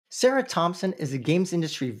Sarah Thomson is a games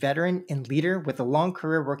industry veteran and leader with a long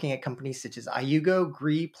career working at companies such as IUGO,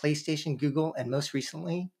 Gree, PlayStation, Google, and most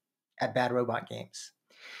recently at Bad Robot Games.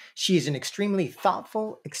 She is an extremely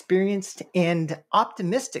thoughtful, experienced, and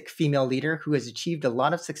optimistic female leader who has achieved a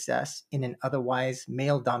lot of success in an otherwise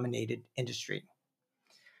male dominated industry.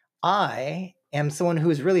 I am someone who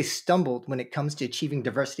has really stumbled when it comes to achieving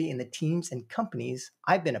diversity in the teams and companies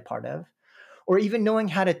I've been a part of, or even knowing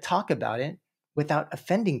how to talk about it without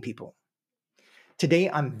offending people. Today,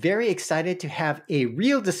 I'm very excited to have a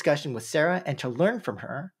real discussion with Sarah and to learn from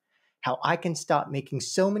her how I can stop making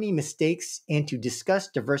so many mistakes and to discuss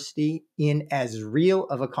diversity in as real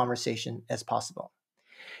of a conversation as possible.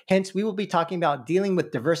 Hence, we will be talking about dealing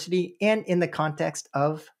with diversity and in the context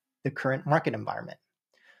of the current market environment.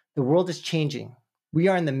 The world is changing. We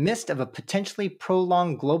are in the midst of a potentially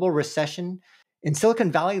prolonged global recession. In Silicon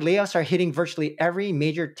Valley, layoffs are hitting virtually every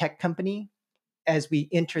major tech company as we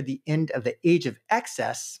enter the end of the age of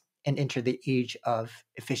excess and enter the age of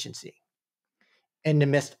efficiency. And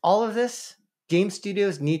amidst all of this, game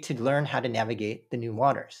studios need to learn how to navigate the new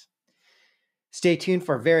waters. Stay tuned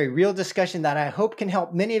for a very real discussion that I hope can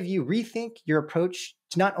help many of you rethink your approach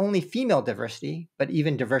to not only female diversity, but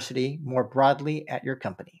even diversity more broadly at your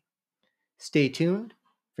company. Stay tuned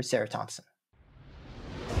for Sarah Thomson.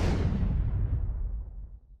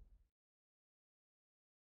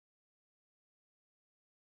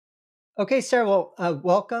 Okay, Sarah, well,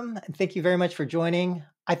 welcome and thank you very much for joining.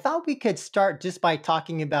 I thought we could start just by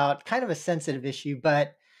talking about kind of a sensitive issue,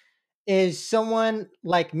 but is someone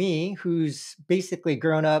like me who's basically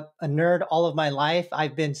grown up a nerd all of my life.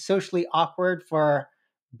 I've been socially awkward for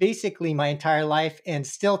basically my entire life. And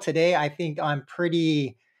still today, I think I'm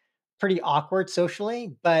pretty awkward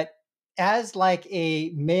socially. But as like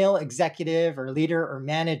a male executive or leader or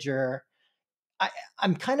manager, I,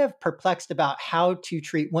 I'm kind of perplexed about how to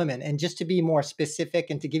treat women. And just to be more specific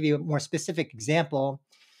and to give you a more specific example,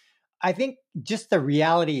 I think just the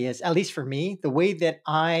reality is, at least for me, the way that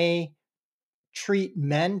I treat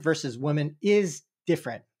men versus women is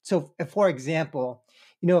different. So, for example,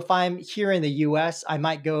 if I'm here in the US, I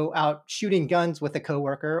might go out shooting guns with a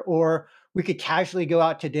coworker, or we could casually go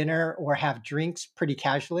out to dinner or have drinks pretty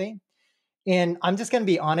casually. And I'm just going to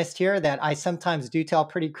be honest here that I sometimes do tell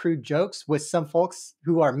pretty crude jokes with some folks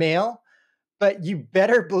who are male, but you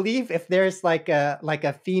better believe if there's like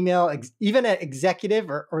a female, even an executive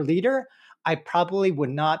or leader, I probably would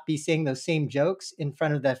not be saying those same jokes in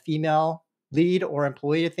front of the female lead or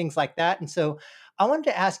employee or things like that. And so I wanted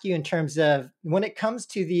to ask you in terms of when it comes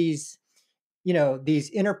to these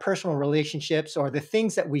interpersonal relationships or the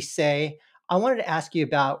things that we say, I wanted to ask you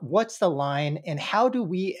about what's the line and how do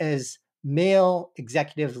we as male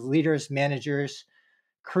executives, leaders, managers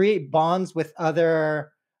create bonds with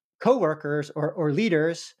other coworkers or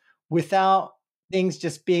leaders without things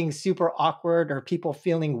just being super awkward or people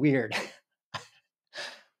feeling weird?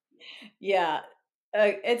 Yeah,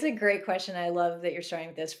 it's a great question. I love that you're starting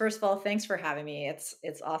with this. First of all, thanks for having me.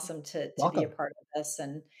 It's awesome to be a Welcome. part of this,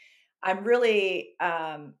 and I'm really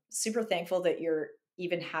super thankful that you're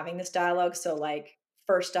even having this dialogue. So, like,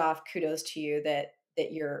 first off, kudos to you that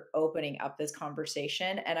you're opening up this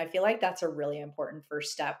conversation, and I feel like that's a really important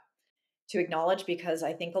first step to acknowledge because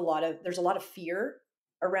I think there's a lot of fear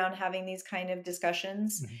around having these kind of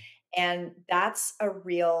discussions. Mhm. And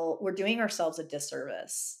we're doing ourselves a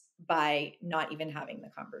disservice by not even having the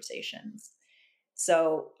conversations.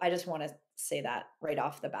 So I just want to say that right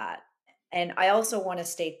off the bat. And I also want to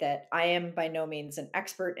state that I am by no means an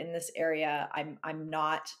expert in this area. I'm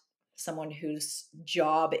not someone whose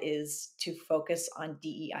job is to focus on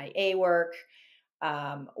DEIA work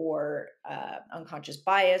or unconscious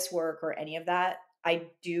bias work or any of that. I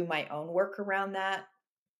do my own work around that,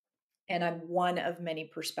 and I'm one of many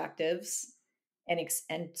perspectives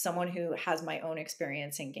and someone who has my own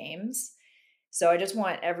experience in games. So I just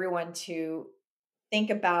want everyone to think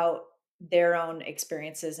about their own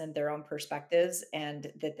experiences and their own perspectives,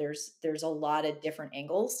 and that there's a lot of different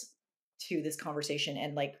angles to this conversation,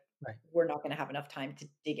 and like Right, we're not going to have enough time to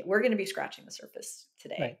dig it. We're going to be scratching the surface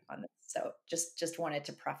right. today on this. So just wanted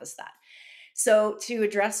to preface that. So to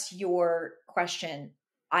address your question,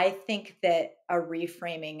 I think that a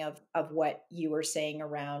reframing of what you were saying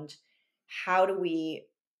around how do we,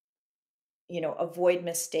 avoid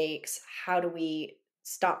mistakes, how do we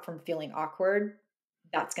stop from feeling awkward,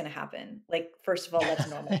 that's going to happen. Like, first of all, let's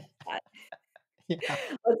normalize that. Yeah,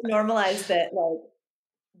 Let's normalize that, like,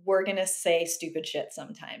 we're going to say stupid shit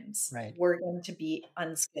sometimes. right. We're going to be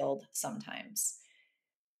unskilled sometimes.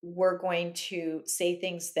 We're going to say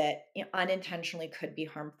things that unintentionally could be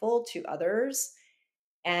harmful to others.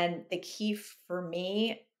 And the key for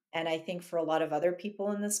me and I think for a lot of other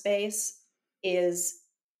people in the space, is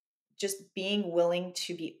just being willing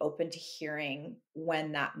to be open to hearing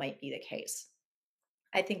when that might be the case.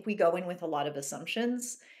 I think we go in with a lot of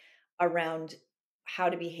assumptions around how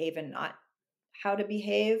to behave and not how to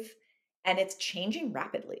behave, and it's changing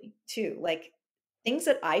rapidly too. Like, things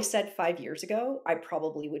that I said 5 years ago, I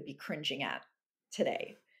probably would be cringing at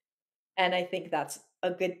today, and I think that's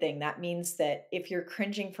a good thing. That means that if you're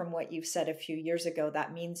cringing from what you've said a few years ago,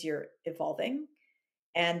 that means you're evolving,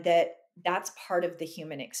 and that's part of the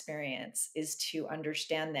human experience, is to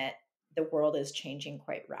understand that the world is changing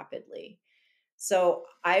quite rapidly. So,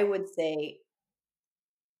 I would say,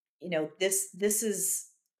 this is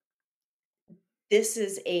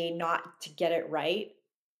a not to get it right.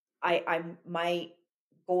 I'm my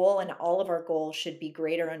goal, and all of our goals should be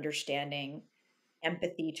greater understanding,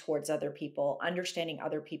 empathy towards other people, understanding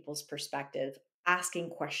other people's perspective,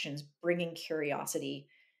 asking questions, bringing curiosity,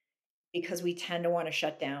 because we tend to want to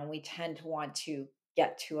shut down. We tend to want to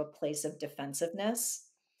get to a place of defensiveness.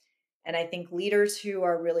 And I think leaders who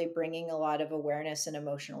are really bringing a lot of awareness and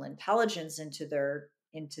emotional intelligence into their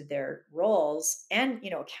roles, and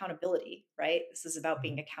accountability, right? This is about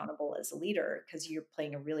being Mhm. accountable as a leader, because you're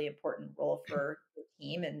playing a really important role for your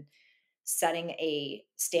team, and setting a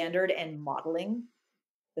standard and modeling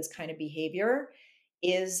this kind of behavior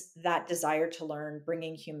is that desire to learn,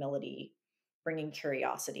 bringing humility, bringing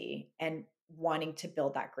curiosity, and wanting to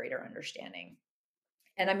build that greater understanding.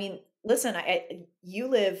 And I mean, listen, you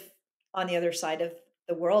live on the other side of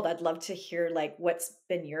the world. I'd love to hear, like, what's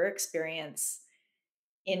been your experience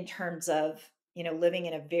in terms of, living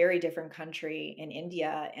in a very different country in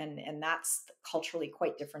India, and that's culturally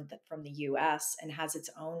quite different from the US, and has its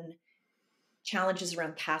own challenges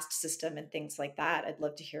around caste system and things like that. I'd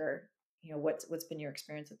love to hear, what's been your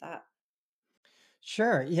experience with that.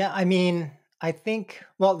 Sure. Yeah. I mean, I think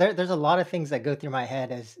well, there's a lot of things that go through my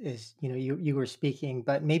head as you were speaking,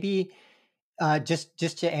 but maybe just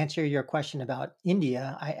to answer your question about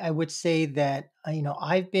India, I would say that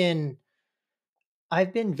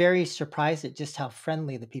I've been very surprised at just how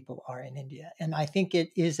friendly the people are in India, and I think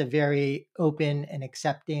it is a very open and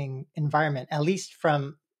accepting environment, at least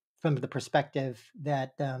from the perspective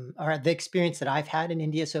that or the experience that I've had in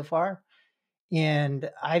India so far.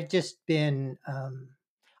 And I've just been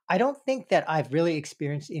I don't think that I've really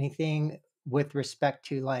experienced anything with respect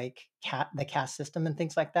to like the caste system and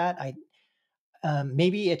things like that. I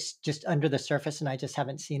maybe it's just under the surface and I just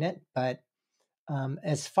haven't seen it. But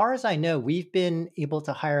as far as I know, we've been able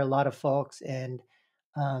to hire a lot of folks, and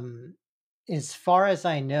um, as far as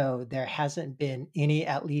I know, there hasn't been any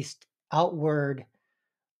at least outward,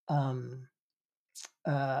 um,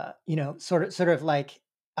 sort of like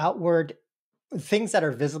outward things that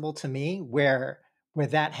are visible to me where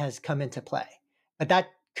that has come into play. But that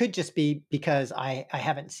could just be because I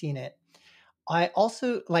haven't seen it. I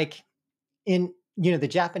also like in the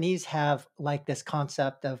Japanese have like this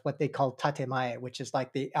concept of what they call tatemae, which is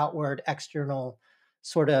like the outward external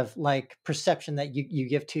sort of like perception that you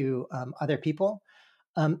give to other people.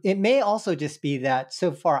 It may also just be that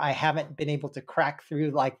so far I haven't been able to crack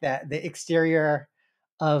through like that the exterior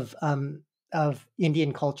of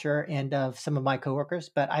Indian culture and of some of my coworkers.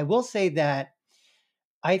 But I will say that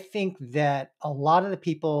I think that a lot of the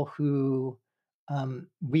people who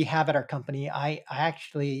we have at our company, I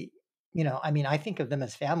actually, I mean, I think of them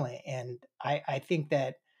as family, and I think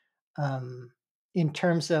that um, in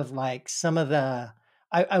terms of like some of the,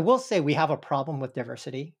 I will say we have a problem with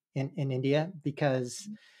diversity in India because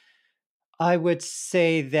I would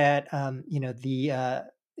say that,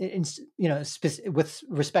 with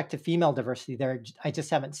respect to female diversity, I just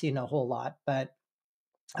haven't seen a whole lot. But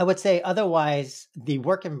I would say otherwise, the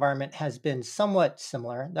work environment has been somewhat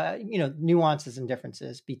similar. Nuances and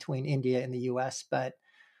differences between India and the U.S., but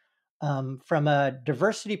from a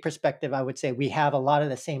diversity perspective, I would say we have a lot of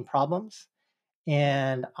the same problems,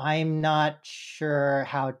 and I'm not sure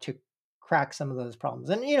how to crack some of those problems.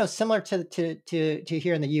 And similar to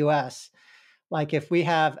here in the U.S., like if we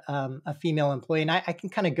have a female employee, and I can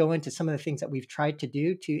kind of go into some of the things that we've tried to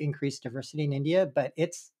do to increase diversity in India, but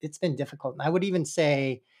it's been difficult. And I would even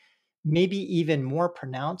say maybe even more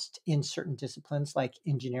pronounced in certain disciplines like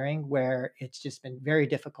engineering, where it's just been very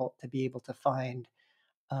difficult to be able to find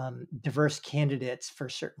diverse candidates for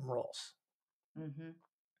certain roles. Mhm.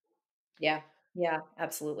 Yeah. Yeah,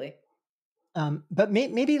 absolutely. But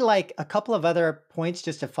maybe like a couple of other points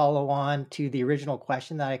just to follow on to the original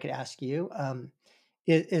question that I could ask you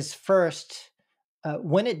is first,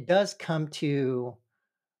 when it does come to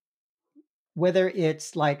whether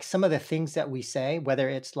it's like some of the things that we say, whether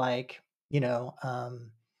it's like,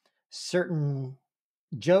 certain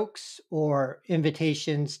jokes or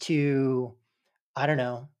invitations to, I don't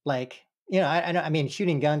know, like, I know, I mean,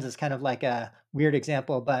 shooting guns is kind of like a weird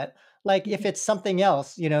example, but like if it's something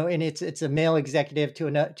else, and it's a male executive to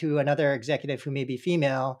another executive who may be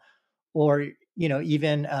female, or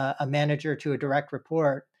even a manager to a direct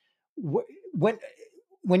report. Wh- when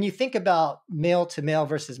when you think about male to male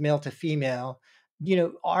versus male to female,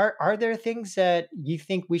 are there things that you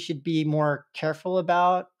think we should be more careful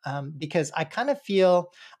about? Because I kind of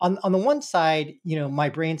feel on the one side, my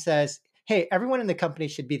brain says, hey, everyone in the company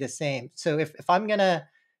should be the same. So if I'm gonna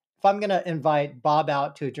invite Bob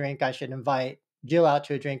out to a drink, I should invite Jill out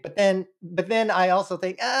to a drink. But then I also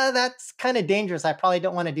think, that's kind of dangerous. I probably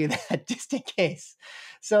don't want to do that just in case.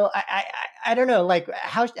 So I don't know. Like,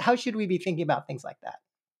 how should we be thinking about things like that?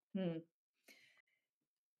 Hmm.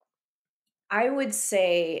 I would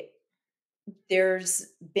say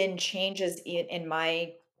there's been changes in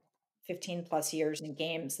my 15 plus years in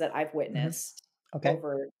games that I've Hmm. witnessed Okay.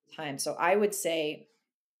 over time. So I would say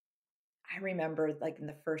I remember like in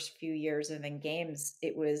the first few years of in games,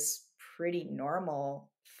 it was pretty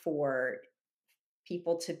normal for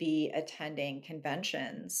people to be attending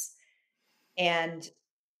conventions and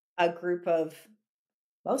a group of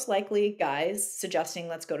most likely guys suggesting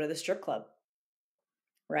let's go to the strip club,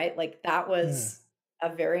 right? Like that Mm, was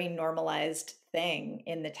a very normalized thing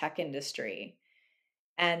in the tech industry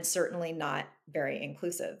and certainly not very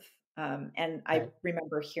inclusive. And I right.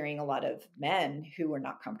 remember hearing a lot of men who were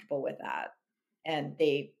not comfortable with that. And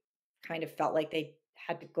they kind of felt like they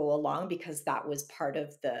had to go along because that was part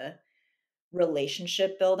of the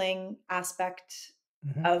relationship building aspect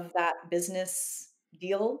Hmm. of that business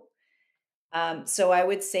deal. So I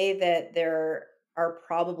would say that there are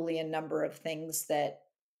probably a number of things that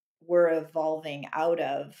we're evolving out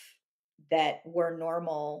of that were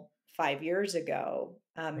normal 5 years ago.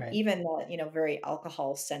 Right. Even the, very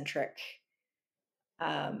alcohol centric,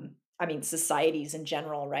 I mean, societies in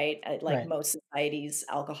general, right? Like Right. most societies,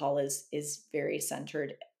 alcohol is very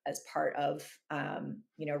centered as part of,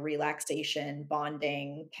 relaxation,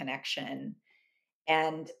 bonding, connection.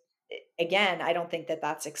 And again, I don't think that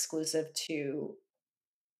that's exclusive to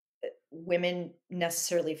women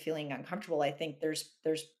necessarily feeling uncomfortable. I think there's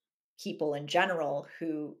people in general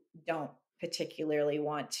who don't particularly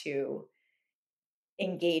want to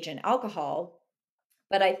engage in alcohol,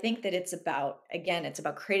 but I think that it's about again, it's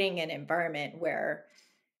about creating an environment where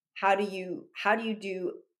how do you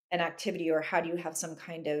do an activity or how do you have some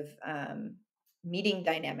kind of meeting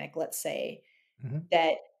dynamic, let's say, Hmm.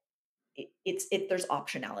 that there's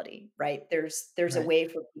optionality, right? There's a Right. way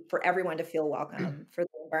for everyone to feel welcome, for the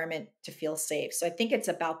environment to feel safe. So I think it's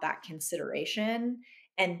about that consideration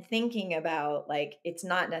and thinking about like it's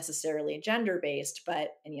not necessarily gender based,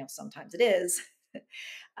 but and sometimes it is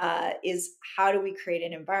how do we create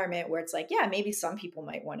an environment where it's like, yeah, maybe some people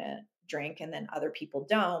might want to drink and then other people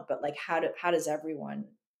don't, but like how does everyone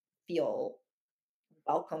feel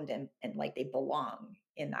welcomed and like they belong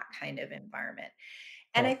in that kind of environment?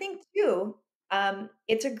 And I Right. think too,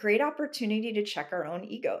 it's a great opportunity to check our own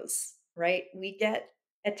egos, right? We get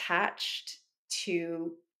attached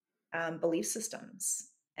to belief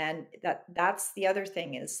systems, and that's the other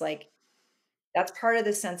thing is like that's part of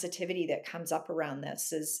the sensitivity that comes up around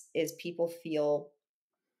this is people feel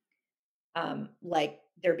like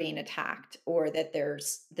they're being attacked or that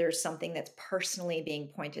there's something that's personally being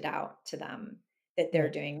pointed out to them that they're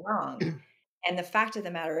Right. doing wrong. And the fact of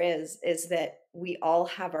the matter is that we all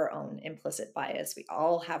have our own implicit bias. We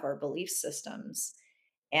all have our belief systems,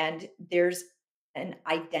 and there's an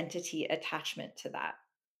identity attachment to that,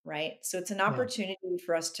 right? So it's an Yeah. opportunity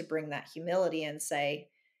for us to bring that humility and say,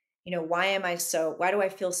 why do I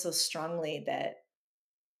feel so strongly that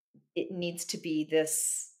it needs to be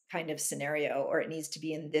this kind of scenario or it needs to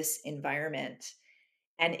be in this environment?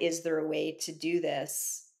 And is there a way to do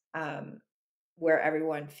this where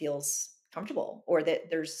everyone feels comfortable or that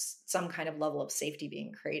there's some kind of level of safety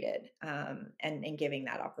being created and giving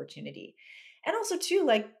that opportunity? And also, too,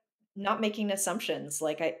 like not making assumptions.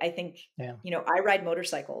 Like, I think, Yeah. I ride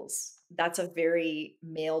motorcycles. That's a very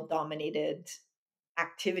male dominated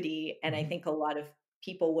activity, and I Hmm. think a lot of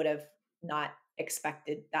people would have not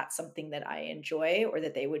expected that's something that I enjoy or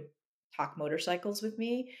that they would talk motorcycles with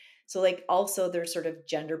me. So, like, also there's sort of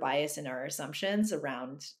gender bias in our assumptions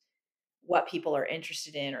around what people are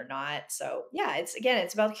interested in or not. So, yeah,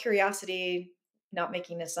 it's about curiosity, not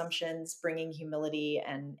making assumptions, bringing humility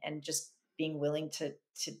and just being willing to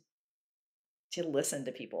listen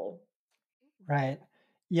to people. Right.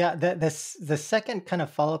 Yeah. The second kind of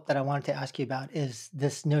follow up that I wanted to ask you about is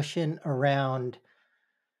this notion around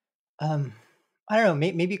I don't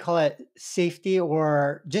know, maybe call it safety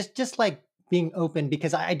or just like being open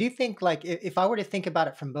because I do think like if I were to think about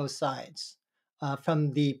it from both sides,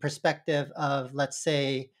 from the perspective of let's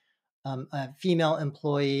say a female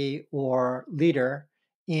employee or leader,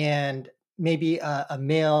 and maybe a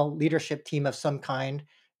male leadership team of some kind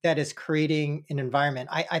that is creating an environment.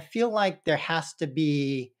 I feel like there has to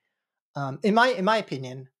be, in my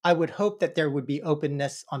opinion, I would hope that there would be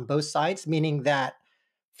openness on both sides, meaning that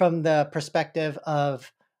from the perspective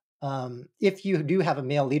of if you do have a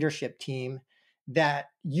male leadership team, that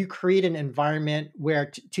you create an environment where,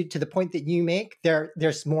 to the point that you make,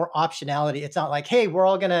 there's more optionality. It's not like, hey, we're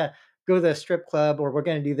all gonna go to the strip club or we're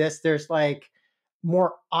gonna do this. There's like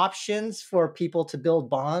more options for people to build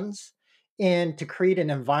bonds and to create an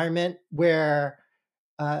environment where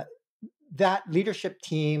uh, that leadership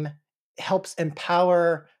team helps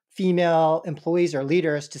empower female employees or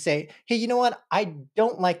leaders to say, hey, you know what? I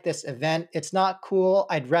don't like this event. It's not cool.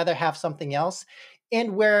 I'd rather have something else.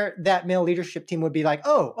 And where that male leadership team would be like,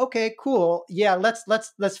 oh, okay, cool. Yeah,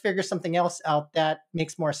 let's figure something else out that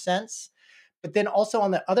makes more sense. But then also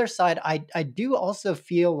on the other side, I do also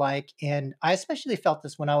feel like, and I especially felt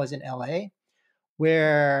this when I was in LA,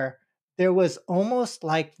 where there was almost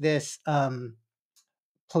like this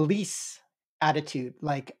police attitude,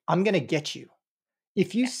 like, I'm gonna get you.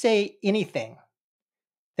 If you Yeah. say anything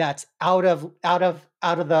that's out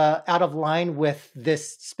of line with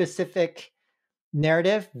this specific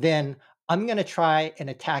narrative, then I'm gonna try and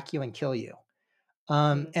attack you and kill you.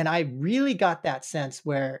 Mhm. And I really got that sense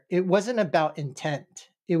where it wasn't about intent.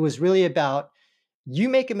 It was really about you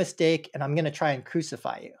make a mistake and I'm gonna try and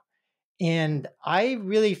crucify you. And I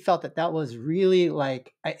really felt that that was really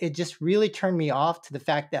like it just really turned me off to the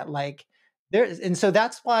fact that like there's, and so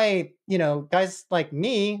that's why, guys like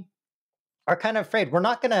me are kind of afraid. We're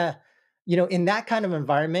not gonna, in that kind of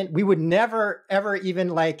environment, we would never ever even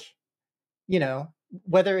like, you know,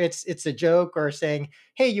 whether it's a joke or saying,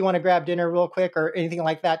 "Hey, you want to grab dinner real quick" or anything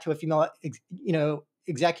like that to a female,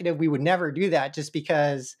 executive, we would never do that just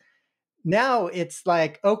because now it's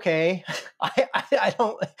like, okay, I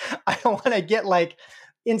don't want to get like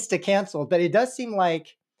insta canceled, but it does seem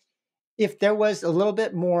like if there was a little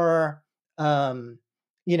bit more,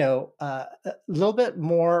 a little bit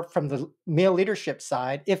more from the male leadership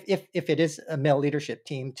side, if it is a male leadership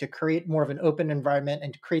team, to create more of an open environment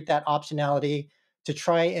and to create that optionality to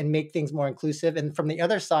try and make things more inclusive, and from the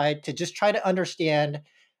other side to just try to understand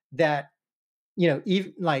that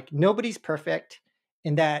even like nobody's perfect,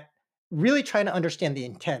 and that really trying to understand the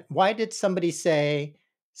intent. Why did somebody say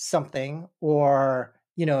something or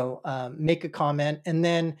make a comment? And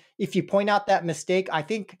then if you point out that mistake, I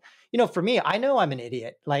think for me, I know I'm an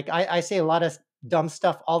idiot. Like I say a lot of dumb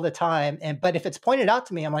stuff all the time, and but if it's pointed out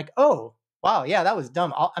to me, I'm like, oh wow, yeah, that was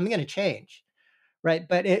dumb. I'm going to change, right?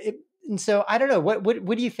 But and so I don't know. What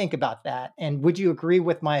do you think about that? And would you agree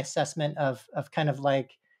with my assessment of kind of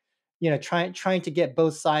like trying to get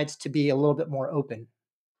both sides to be a little bit more open?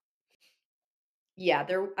 Yeah,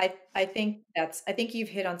 I think you've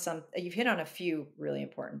hit on a few really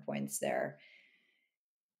important points there.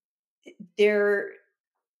 There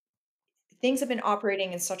Things have been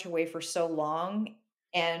operating in such a way for so long,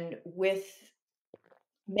 and with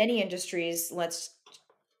many industries, let's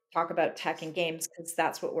talk about tech and games because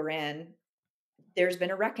that's what we're in. There's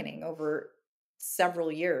been a reckoning over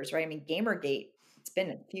several years, right? I mean, Gamergate, it's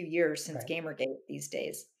been a few years since Right. Gamergate these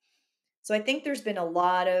days. So I think there's been a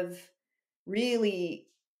lot of really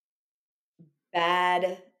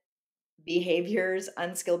bad behaviors,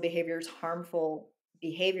 unskilled behaviors, harmful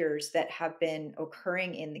behaviors that have been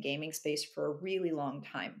occurring in the gaming space for a really long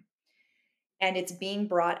time. And it's being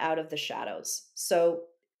brought out of the shadows. So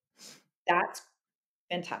that's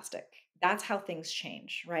fantastic. That's how things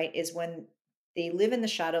change, right? Is when they live in the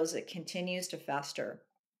shadows, it continues to fester.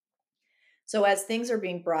 So as things are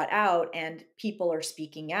being brought out and people are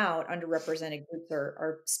speaking out, underrepresented groups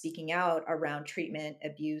are speaking out around treatment,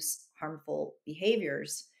 abuse, harmful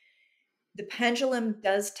behaviors, the pendulum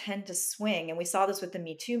does tend to swing. And we saw this with the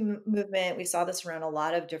Me Too movement. We saw this around a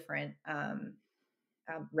lot of different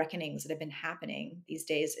reckonings that have been happening these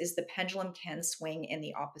days, is the pendulum can swing in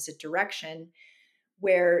the opposite direction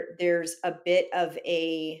where there's a bit of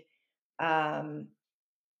um,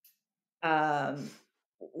 um,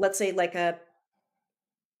 let's say like a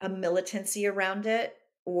militancy around it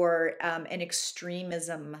or an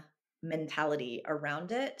extremism mentality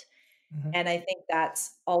around it. Mhm. And I think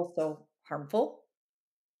that's also harmful,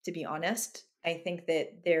 to be honest. I think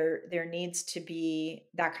that there needs to be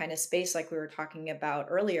that kind of space like we were talking about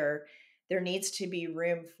earlier. There needs to be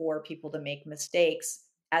room for people to make mistakes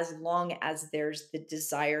as long as there's the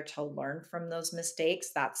desire to learn from those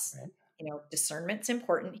mistakes, that's, Right. discernment's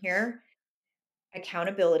important here.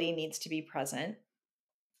 Accountability needs to be present,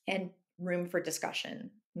 and room for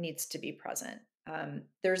discussion needs to be present.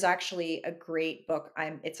 There's actually a great book.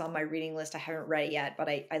 It's on my reading list. I haven't read it yet, but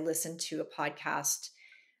I listened to a podcast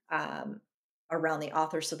um, around the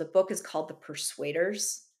author. So the book is called The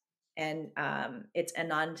Persuaders, and it's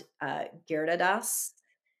Anand Giridharadas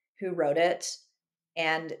who wrote it.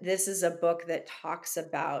 And this is a book that talks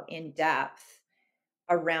about in depth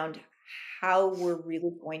around how we're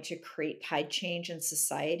really going to create tide change in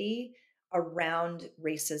society around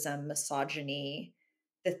racism, misogyny,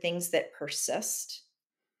 the things that persist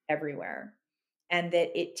everywhere. And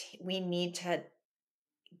that we need to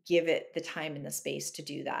give it the time and the space to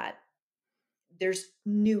do that. There's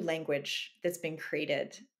new language that's been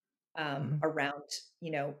created Mhm. around,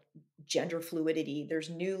 gender fluidity. There's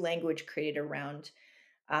new language created around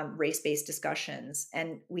race-based discussions,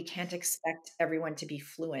 and we can't expect everyone to be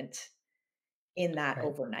fluent in that Right.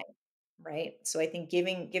 overnight, right? So I think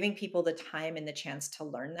giving people the time and the chance to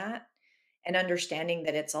learn that, and understanding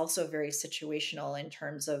that it's also very situational in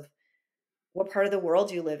terms of what part of the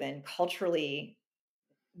world you live in culturally.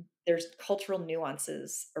 There's cultural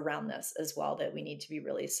nuances around this as well that we need to be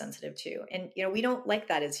really sensitive to. And we don't like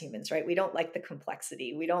that as humans, right? We don't like the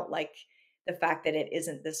complexity. We don't like the fact that it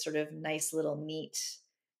isn't this sort of nice little neat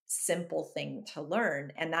simple thing to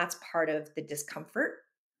learn. And that's part of the discomfort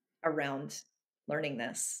around learning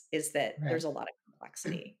this, is that Right. there's a lot of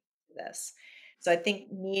complexity to this. So I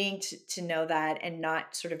think needing to know that, and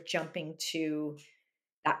not sort of jumping to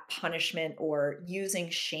that punishment or using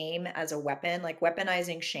shame as a weapon, like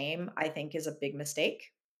weaponizing shame, I think is a big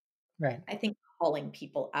mistake. Right. I think calling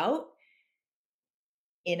people out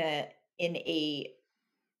in a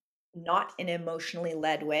not an emotionally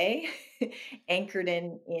led way, anchored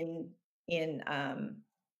in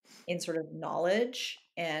sort of knowledge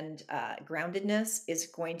and groundedness, is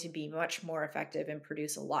going to be much more effective and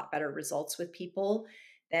produce a lot better results with people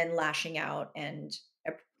than lashing out and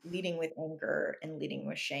leading with anger and leading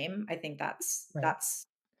with shame. I think that's Right. that's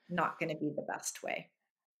not going to be the best way.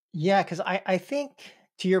 Yeah, because I think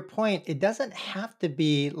to your point, it doesn't have to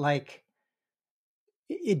be like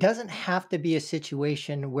it doesn't have to be a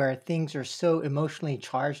situation where things are so emotionally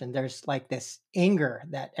charged and there's like this anger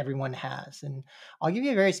that everyone has. And I'll give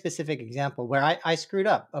you a very specific example where I screwed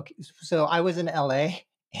up. Okay. So I was in LA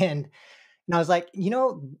and I was like,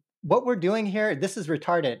 what we're doing here, this is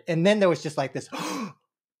retarded. And then there was just like this,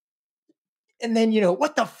 and then,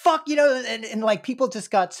 what the fuck, and like people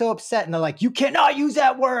just got so upset and they're like, you cannot use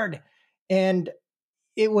that word. And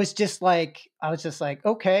it was just like I was just like,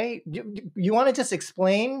 okay, you want to just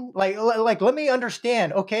explain, like let me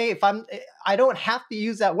understand. Okay, if I don't have to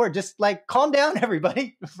use that word. Just like calm down,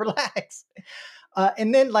 everybody, relax.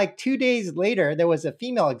 And then like 2 days later, there was a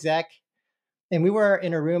female exec and we were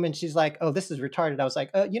in a room and she's like, oh, this is retarded. I was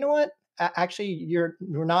like, you know what, actually you're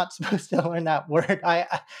not supposed to learn that word.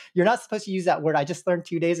 You're not supposed to use that word. I just learned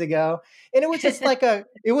 2 days ago. And it was just like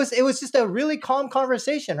it was just a really calm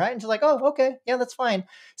conversation, right? And she's like, oh, okay, yeah, that's fine.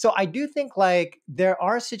 So I do think like there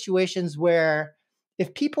are situations where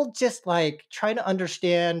if people just like try to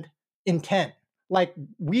understand intent, like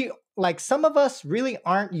some of us really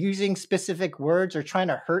aren't using specific words or trying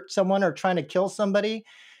to hurt someone or trying to kill somebody,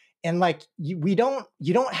 and like you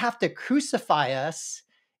don't have to crucify us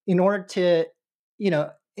in order to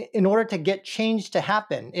in order to get change to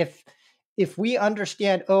happen. If we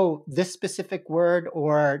understand, oh, this specific word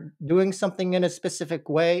or doing something in a specific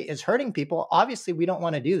way is hurting people, obviously we don't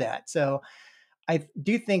want to do that. So I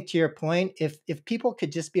do think, to your point, if people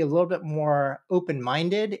could just be a little bit more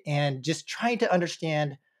open-minded and just trying to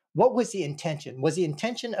understand, what was the intention? Was the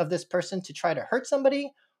intention of this person to try to hurt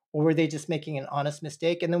somebody, or were they just making an honest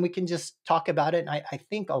mistake? And then we can just talk about it. And I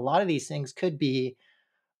think a lot of these things could be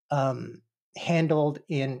um, handled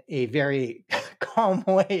in a very calm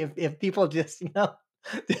way if people just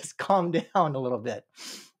just calm down a little bit.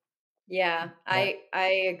 Yeah, Yeah. I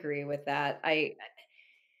agree with that.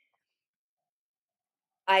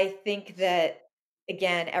 I think that,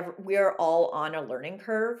 again, we are all on a learning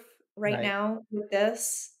curve right Right. now with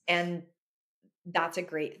this, and that's a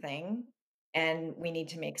great thing, and we need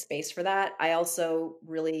to make space for that. I also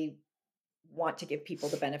really want to give people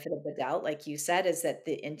the benefit of the doubt, like you said, is that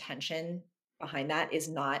the intention behind that is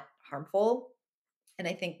not harmful, and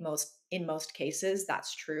I think in most cases,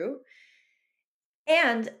 that's true.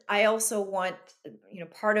 And I also want,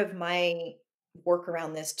 part of my work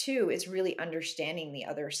around this too is really understanding the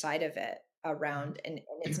other side of it Right. around, and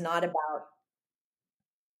it's not about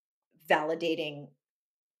validating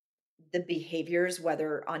the behaviors,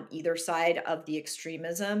 whether on either side of the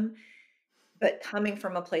extremism, but coming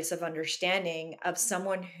from a place of understanding of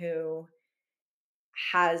someone who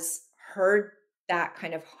has heard that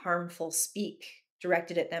kind of harmful speak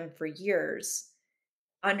directed at them for years,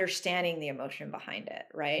 understanding the emotion behind it,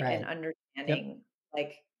 right? And Right. Yep. understanding,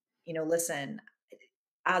 like, listen,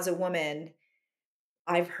 as a woman,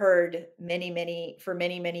 I've heard for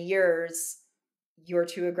many, many years, you're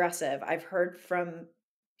too aggressive. I've heard from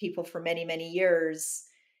people for many, many years,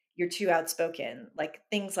 you're too outspoken, like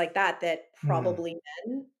things like that, that Mm, probably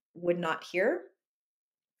men would not hear.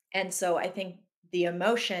 And so I think the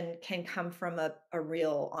emotion can come from a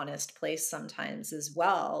real honest place sometimes as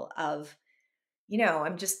well of,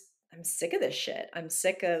 I'm sick of this shit. I'm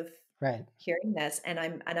sick of right. hearing this and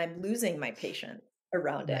I'm losing my patience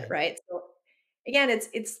around it, Right. right? So again,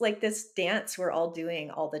 it's like this dance we're all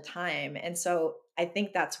doing all the time. And so I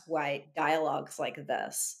think that's why dialogues like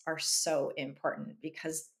this are so important,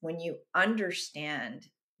 because when you understand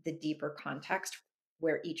the deeper context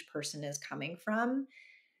where each person is coming from,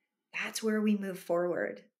 that's where we move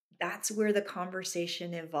forward. That's where the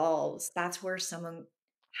conversation evolves. That's where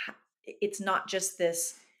it's not just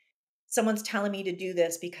this, someone's telling me to do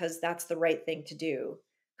this because that's the right thing to do,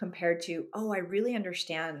 compared to, oh, I really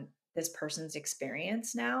understand this person's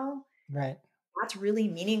experience now. Right. That's really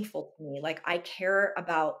meaningful to me. Like, I care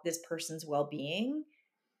about this person's well being.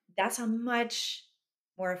 That's a much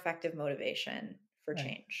more effective motivation for Right.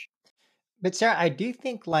 change. But Sarah, I do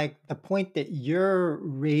think like the point that you're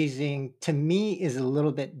raising to me is a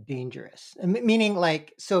little bit dangerous. Meaning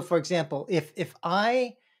like, so for example, if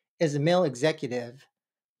I as a male executive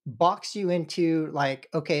box you into like,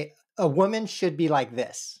 okay, a woman should be like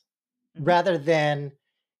this Mhm. rather than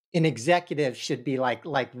an executive should be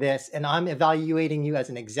like this, and I'm evaluating you as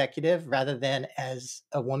an executive rather than as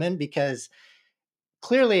a woman because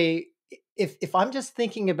clearly if I'm just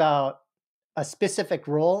thinking about a specific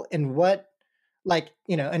role and what like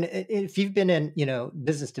and if you've been in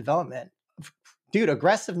business development, dude,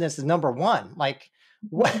 aggressiveness is number one, like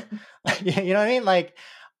what you know what I mean, like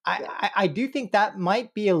Yeah. I do think that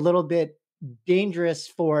might be a little bit dangerous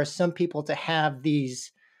for some people to have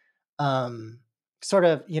these sort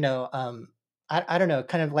of I don't know,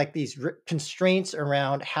 kind of like these constraints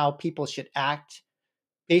around how people should act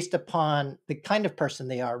based upon the kind of person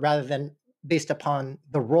they are rather than based upon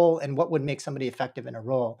the role and what would make somebody effective in a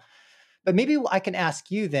role. But maybe I can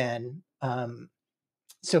ask you then.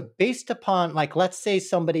 So, based upon, like, let's say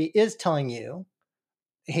somebody is telling you,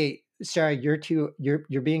 "Hey, Sarah,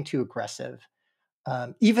 you're being too aggressive,"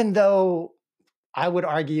 even though I would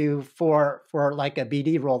argue for like a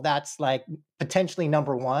BD role, that's like potentially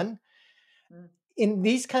number one Mm. in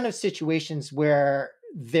these kind of situations where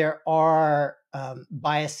there are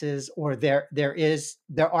biases or there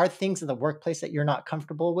are things in the workplace that you're not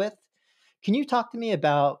comfortable with. Can you talk to me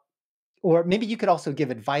about, or maybe you could also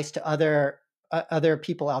give advice to other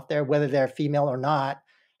people out there, whether they're female or not?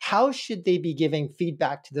 How should they be giving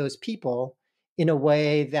feedback to those people in a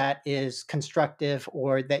way that is constructive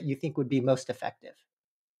or that you think would be most effective?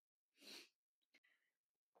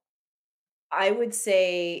 I would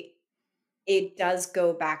say it does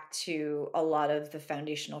go back to a lot of the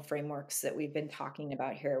foundational frameworks that we've been talking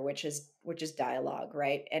about here, which is dialogue,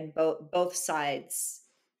 right? And both sides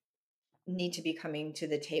need to be coming to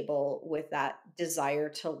the table with that desire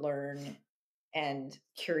to learn and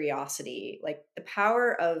curiosity, like the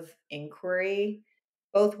power of inquiry,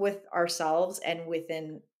 both with ourselves and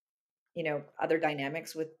within, other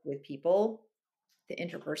dynamics with people, the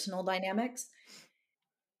interpersonal dynamics.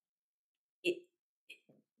 It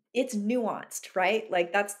it's nuanced, right?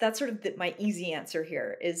 Like that's sort of my easy answer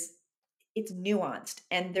here is it's nuanced,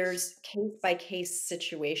 and there's case by case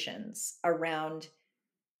situations around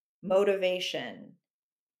motivation,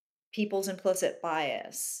 people's implicit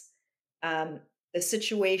bias, um, the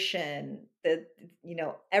situation,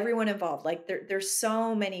 everyone involved. Like there's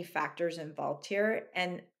so many factors involved here,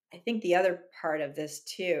 and I think the other part of this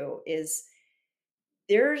too is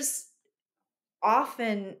there's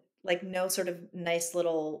often like no sort of nice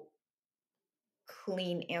little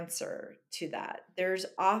clean answer to that. There's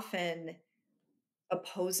often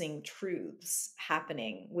opposing truths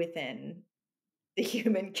happening within the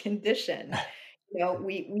human condition.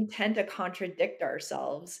 We tend to contradict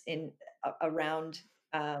ourselves around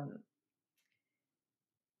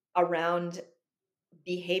around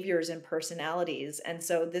behaviors and personalities. And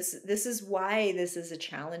so this is why this is a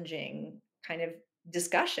challenging kind of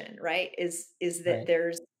discussion, right? Is that Right.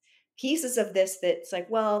 there's pieces of this that's like,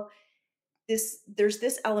 well, there's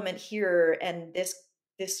this element here and this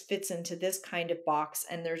this fits into this kind of box,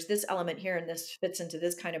 and there's this element here, and this fits into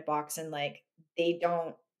this kind of box, and like they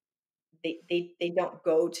don't they don't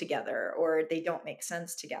go together or they don't make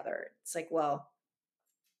sense together. It's like, well,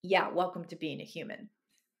 yeah, welcome to being a human.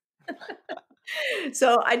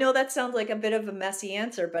 So I know that sounds like a bit of a messy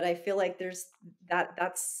answer, but I feel like there's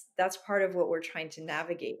that's part of what we're trying to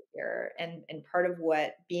navigate here, and part of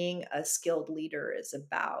what being a skilled leader is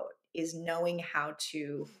about is knowing how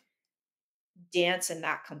to dance in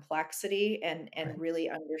that complexity and Right. really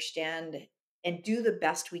understand and do the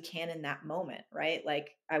best we can in that moment, right?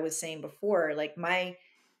 Like I was saying before, like my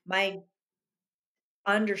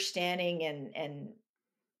understanding and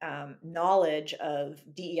knowledge of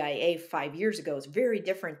DEIA 5 years ago is very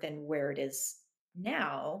different than where it is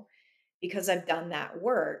now because I've done that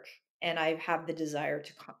work and I have the desire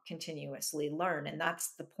to continuously learn, and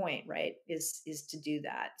that's the point, right? Is to do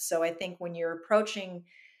that. So I think when you're approaching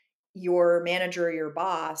your manager or your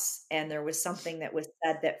boss and there was something that was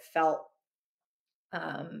said that felt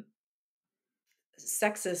um,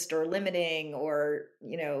 sexist or limiting or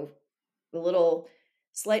a little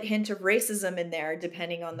slight hint of racism in there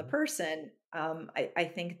depending on the Mhm. person,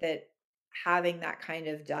 I think that having that kind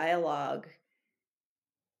of dialogue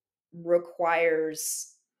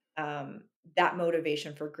requires that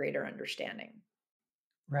motivation for greater understanding.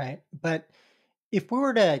 Right. But if we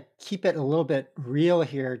were to keep it a little bit real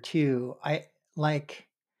here too, like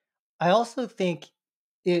I also think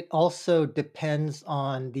it also depends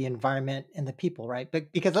on the environment and the people, right?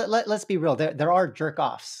 But because let's be real, there are jerk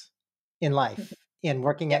offs in life, in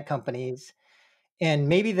working Yep. at companies. And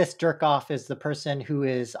maybe this jerk off is the person who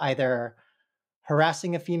is either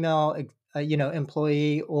harassing a female,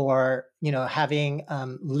 employee, or having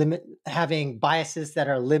biases that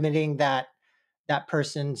are limiting that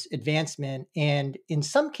person's advancement. And in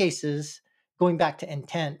some cases, going back to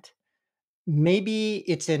intent, maybe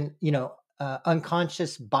it's an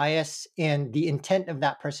unconscious bias, and the intent of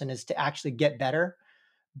that person is to actually get better.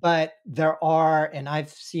 But there are, and I've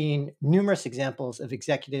seen numerous examples of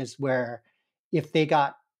executives where if they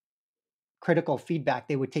got critical feedback,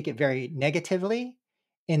 they would take it very negatively,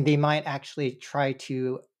 and they might actually try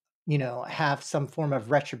to, have some form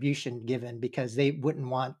of retribution given because they wouldn't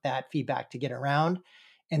want that feedback to get around,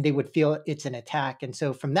 and they would feel it's an attack. And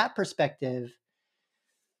so, from that perspective,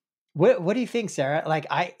 what do you think, Sarah? Like,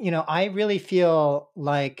 I really feel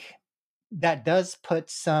like that does put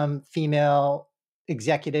some female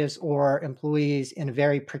executives or employees in a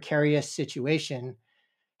very precarious situation.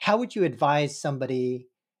 How would you advise somebody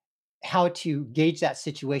how to gauge that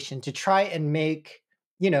situation to try and make,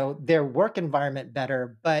 their work environment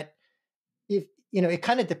better? But if, it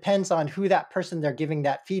kind of depends on who that person they're giving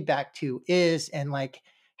that feedback to is, and like,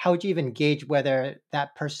 how would you even gauge whether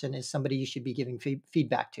that person is somebody you should be giving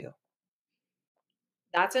feedback to?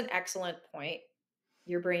 That's an excellent point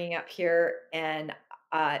you're bringing up here, and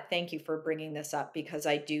thank you for bringing this up because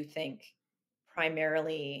I do think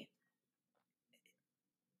primarily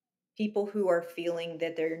people who are feeling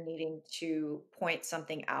that they're needing to point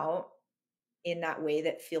something out in that way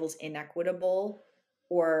that feels inequitable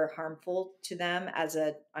or harmful to them as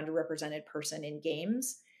a underrepresented person in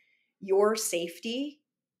games, your safety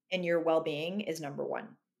and your well-being is number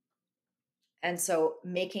 1. And so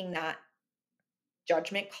making that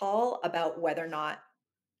judgment call about whether or not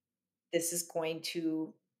this is going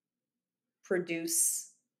to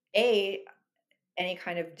produce a any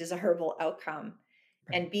kind of desirable outcome,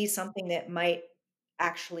 Right. and b something that might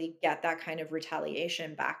actually get that kind of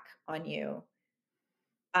retaliation back on you.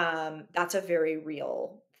 That's a very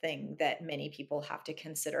real thing that many people have to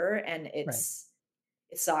consider, and Right.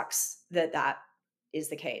 it sucks that that is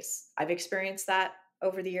the case. I've experienced that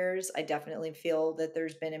over the years. I definitely feel that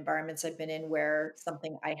there's been environments I've been in where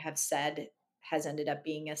something I have said has ended up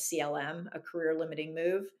being a CLM, a career limiting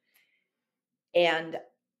move, and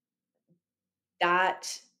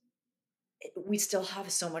that we still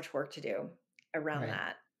have so much work to do around Right.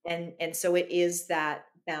 that. And so it is that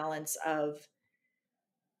balance of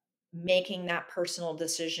making that personal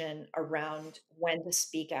decision around when to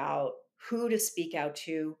speak out, who to speak out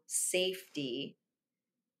to, safety,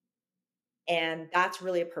 and that's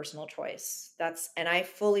really a personal choice. That's and I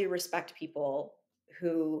fully respect people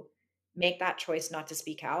who make that choice not to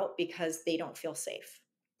speak out because they don't feel safe.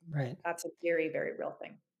 Right. That's a very, very real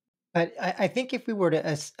thing. But I think if we were to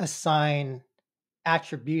assign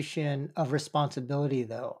attribution of responsibility,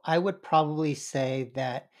 though, I would probably say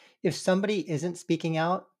that if somebody isn't speaking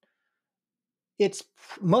out, it's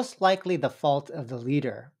most likely the fault of the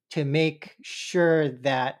leader to make sure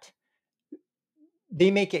that they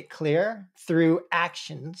make it clear through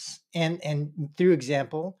actions and through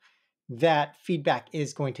example that feedback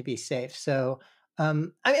is going to be safe. So, I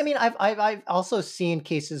mean, I've also seen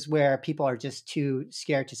cases where people are just too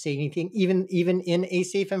scared to say anything, even in a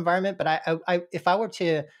safe environment. But if I were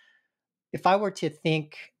to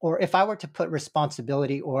think, or if I were to put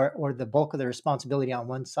responsibility or the bulk of the responsibility on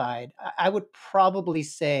one side, I would probably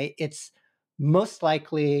say it's most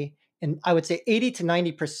likely, and I would say 80 to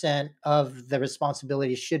 90% of the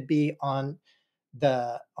responsibility should be on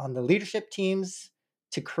the leadership teams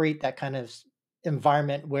to create that kind of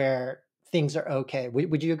environment where things are okay.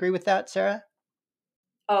 Would you agree with that, Sarah?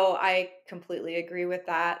 Oh, I completely agree with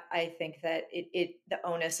that. I think that the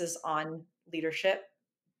onus is on leadership.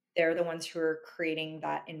 They're the ones who are creating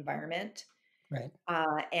that environment. Right,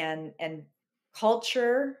 And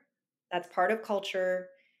culture, that's part of culture.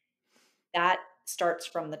 That starts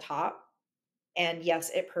from the top. And yes,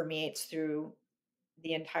 it permeates through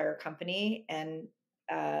the entire company, and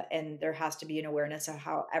there has to be an awareness of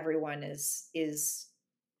how everyone is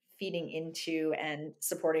feeding into and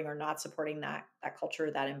supporting or not supporting that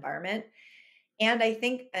culture, that environment. And I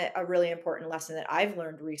think a really important lesson that I've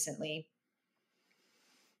learned recently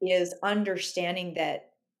is understanding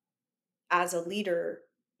that as a leader,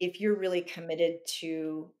 if you're really committed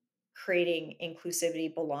to creating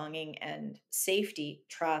inclusivity, belonging, and safety,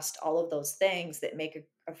 trust, all of those things that make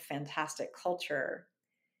a fantastic culture,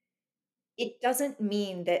 it doesn't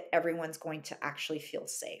mean that everyone's going to actually feel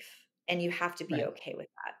safe. And you have to be right, okay with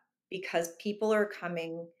that because people are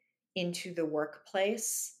coming into the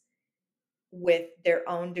workplace with their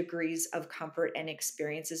own degrees of comfort and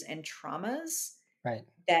experiences and traumas right,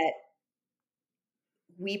 that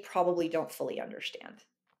we probably don't fully understand.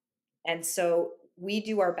 And so we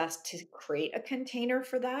do our best to create a container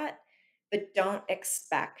for that, but don't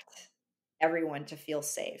expect everyone to feel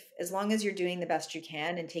safe. As long as you're doing the best you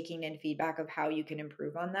can and taking in feedback of how you can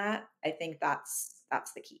improve on that, I think that's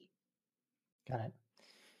the key. got it.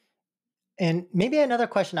 And maybe another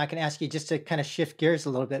question I can ask you just to kind of shift gears a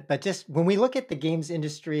little bit, but just when we look at the games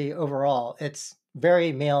industry overall, it's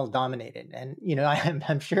very male dominated. And,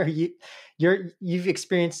 I'm sure you've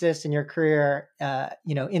experienced this in your career,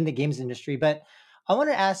 in the games industry. But I want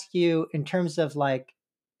to ask you in terms of like,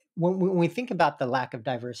 when we think about the lack of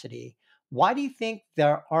diversity, why do you think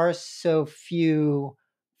there are so few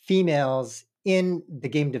females in the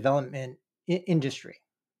game development industry?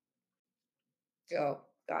 Oh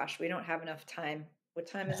gosh, we don't have enough time. What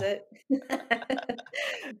time is it?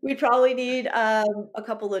 We probably need a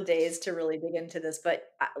couple of days to really dig into this,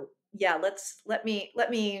 but yeah, let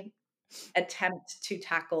me attempt to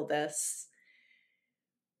tackle this.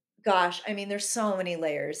 Gosh, I mean, there's so many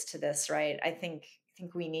layers to this, right? I think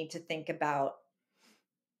we need to think about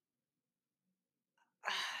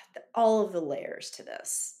all of the layers to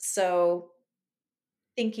this. So,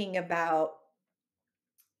 thinking about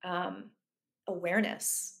um,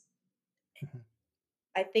 awareness. Mhm.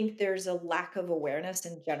 I think there's a lack of awareness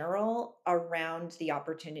in general around the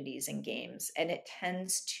opportunities in games, and it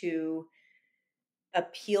tends to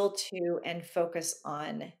appeal to and focus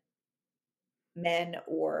on men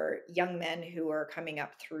or young men who are coming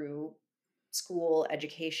up through school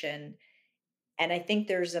education. And I think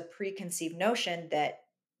there's a preconceived notion that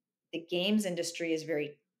the games industry is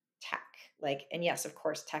very tech, like, and yes, of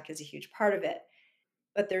course, tech is a huge part of it,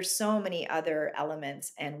 but there's so many other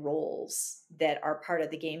elements and roles that are part of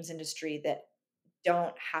the games industry that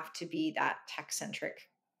don't have to be that tech centric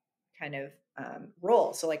kind of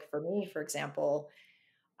role. So, like for me, for example,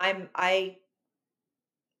 I'm I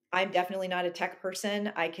I'm definitely not a tech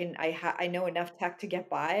person. I know enough tech to get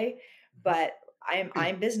by, but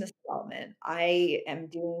I'm business development. I'm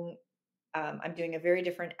doing a very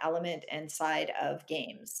different element and side of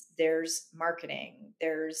games. There's marketing,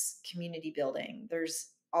 there's community building, there's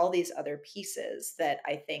all these other pieces that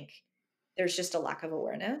I think there's just a lack of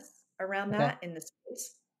awareness around Okay. that in the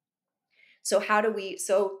space. So how do we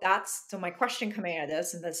so that's so my question coming out of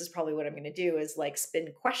this, and this is probably what I'm going to do, is like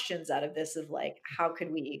spin questions out of this of like, how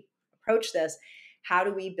could we approach this? How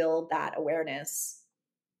do we build that awareness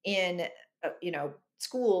in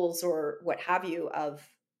schools or what have you of,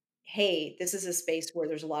 hey, this is a space where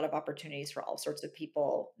there's a lot of opportunities for all sorts of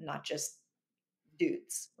people, not just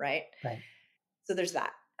dudes, right? Right. So there's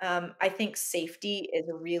that. I think safety is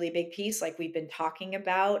a really big piece, like we've been talking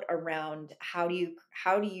about, around how do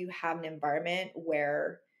you have an environment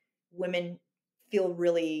where women feel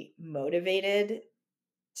really motivated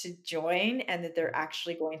to join and that they're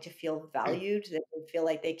actually going to feel valued, that they feel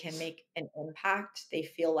like they can make an impact, they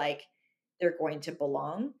feel like they're going to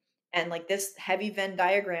belong. And like this heavy Venn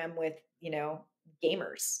diagram with,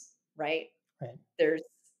 gamers, right? Right. There's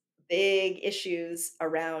big issues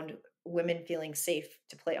around women feeling safe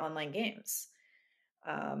to play online games.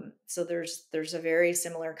 So there's a very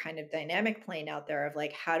similar kind of dynamic playing out there of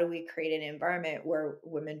like, how do we create an environment where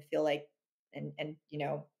women feel like, and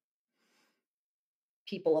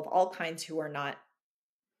people of all kinds who are not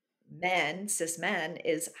men, cis men,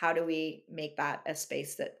 is how do we make that a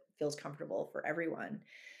space that feels comfortable for everyone?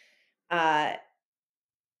 Uh,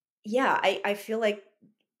 yeah, I feel like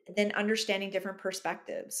then understanding different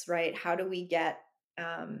perspectives, right? How do we get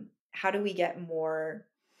more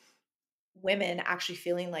women actually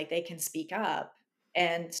feeling like they can speak up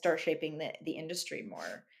and start shaping the industry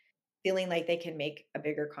more, feeling like they can make a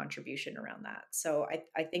bigger contribution around that. So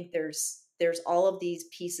I think there's all of these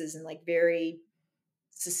pieces and like very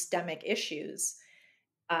systemic issues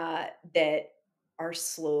that are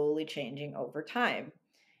slowly changing over time.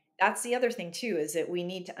 That's the other thing too, is that we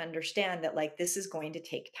need to understand that like this is going to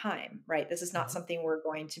take time, right? This is not Mhm. something we're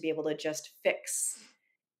going to be able to just fix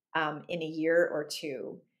in a year or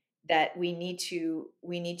two. That we need to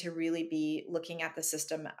really be looking at the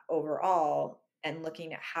system overall and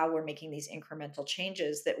looking at how we're making these incremental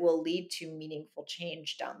changes that will lead to meaningful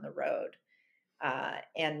change down the road.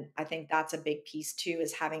 And I think that's a big piece too,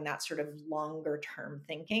 is having that sort of longer term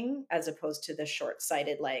thinking as opposed to the short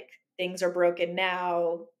sighted, like things are broken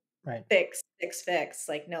now, Right. fix, fix, fix.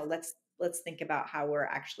 Like, no, let's think about how we're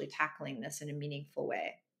actually tackling this in a meaningful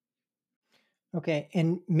way. Okay.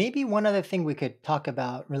 And maybe one other thing we could talk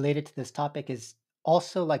about related to this topic is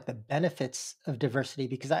also like the benefits of diversity,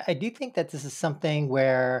 because I do think that this is something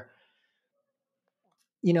where,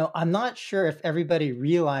 I'm not sure if everybody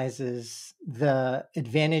realizes the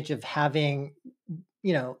advantage of having,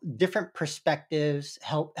 different perspectives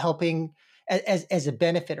helping as a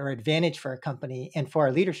benefit or advantage for a company and for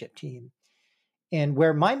our leadership team. And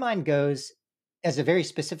where my mind goes, as a very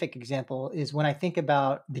specific example, is when I think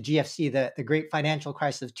about the GFC, the Great Financial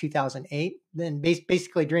Crisis of 2008. Then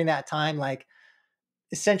basically during that time, like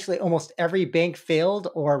essentially almost every bank failed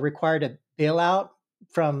or required a bailout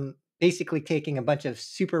from basically taking a bunch of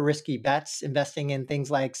super risky bets, investing in things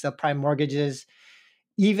like subprime mortgages,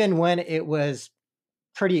 even when it was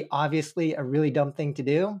pretty obviously a really dumb thing to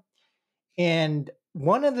do. And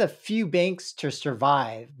one of the few banks to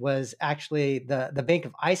survive was actually the Bank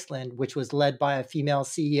of Iceland, which was led by a female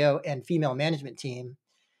CEO and female management team.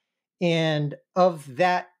 And of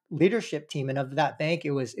that leadership team and of that bank,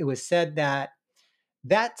 it was said that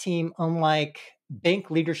that team, unlike bank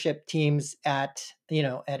leadership teams at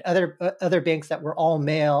other banks that were all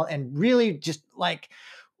male and really just like,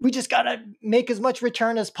 we just got to make as much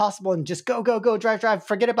return as possible and just go, go, go, drive, drive,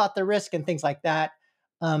 forget about the risk and things like that.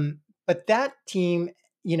 But that team,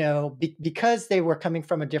 because they were coming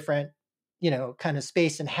from a different, kind of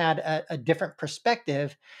space and had a different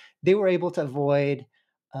perspective, they were able to avoid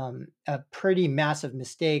a pretty massive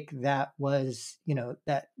mistake that was,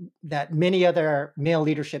 that many other male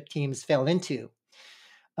leadership teams fell into.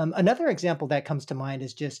 Another example that comes to mind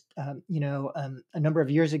is just, a number of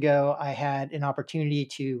years ago, I had an opportunity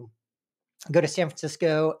to go to San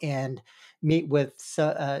Francisco and meet with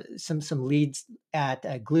some leads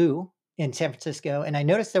at Glue in San Francisco, and I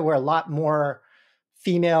noticed there were a lot more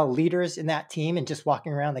female leaders in that team. And just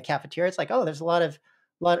walking around the cafeteria, it's like, oh, there's a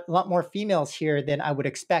lot more females here than I would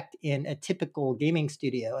expect in a typical gaming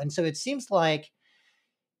studio. And so it seems like,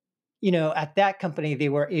 at that company they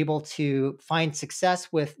were able to find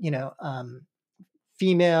success with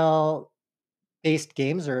female based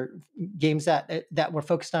games or games that were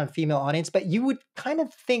focused on female audience. But you would kind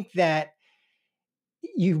of think that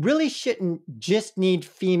you really shouldn't just need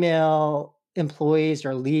female employees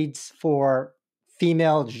or leads for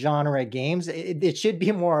female genre games. It should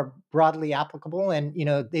be more broadly applicable. And,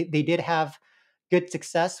 they did have good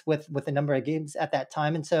success with a number of games at that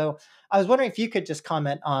time. And so I was wondering if you could just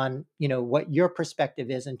comment on, what your perspective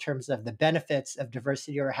is in terms of the benefits of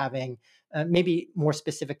diversity, or having maybe more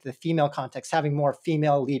specific to the female context, having more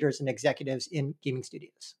female leaders and executives in gaming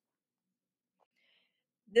studios.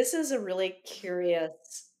 This is a really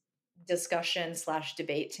curious discussion slash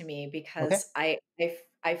debate to me Okay. because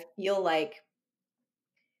I feel like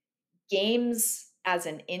games as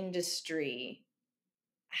an industry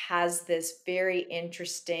has this very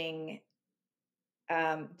interesting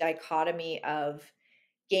dichotomy of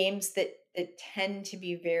games that tend to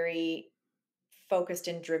be very focused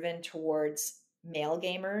and driven towards male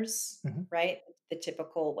gamers, Mhm. right? The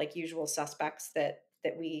typical like usual suspects that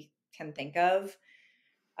we can think of,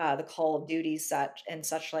 the Call of Duty such and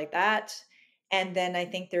such like that. And then I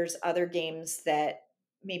think there's other games that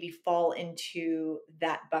maybe fall into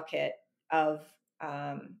that bucket of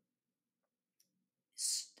um,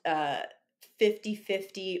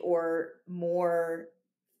 50-50 or more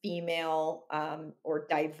female or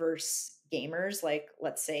diverse gamers, like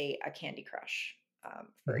let's say a Candy Crush,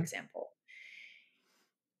 for Mhm. example.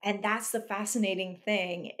 And that's the fascinating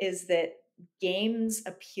thing is that games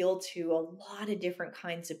appeal to a lot of different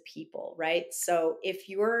kinds of people, right? So if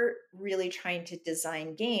you're really trying to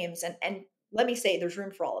design games and let me say there's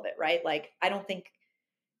room for all of it, right? Like I don't think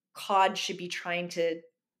COD should be trying to,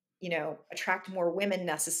 attract more women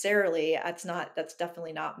necessarily. That's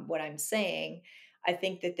definitely not what I'm saying. I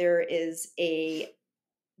think that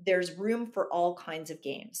there's room for all kinds of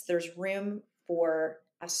games. There's room for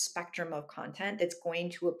a spectrum of content that's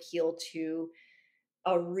going to appeal to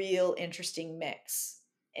a real interesting mix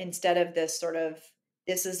instead of this sort of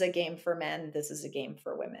this is a game for men, this is a game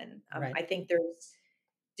for women. Right. I think there's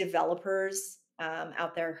developers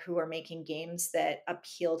out there who are making games that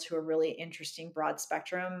appeal to a really interesting broad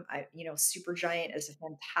spectrum. Supergiant is a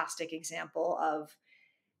fantastic example of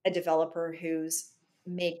a developer who's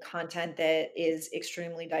made content that is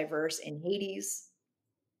extremely diverse in Hades.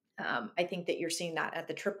 I think that you're seeing that at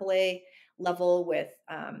the AAA level with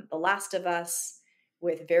The Last of Us,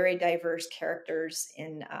 with very diverse characters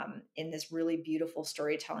in this really beautiful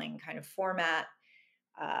storytelling kind of format.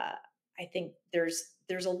 Uh, I think there's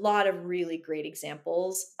a lot of really great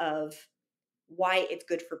examples of why it's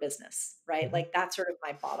good for business, right? Mhm. Like that's sort of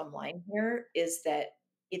my bottom line here is that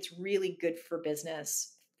it's really good for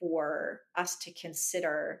business for us to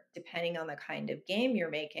consider, depending on the kind of game you're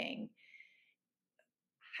making,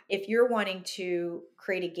 if you're wanting to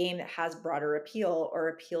create a game that has broader appeal or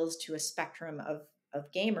appeals to a spectrum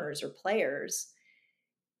of gamers or players,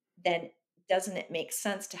 then doesn't it make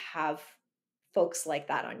sense to have folks like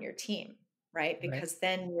that on your team, right? Right. Because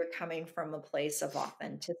then you're coming from a place of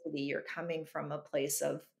authenticity, you're coming from a place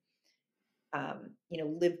of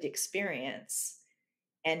lived experience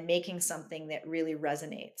and making something that really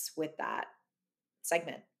resonates with that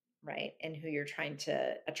segment, right? And who you're trying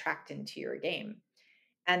to attract into your game.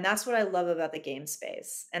 And that's what I love about the game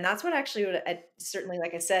space. And that's what actually what I certainly,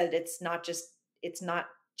 like I said, it's not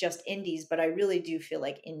just indies, but I really do feel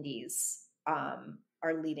like indies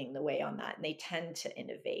are leading the way on that. And they tend to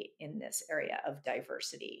innovate in this area of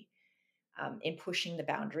diversity, in pushing the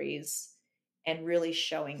boundaries and really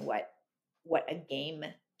showing what a game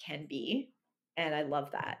can be. And I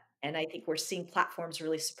love that. And I think we're seeing platforms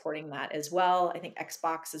really supporting that as well. I think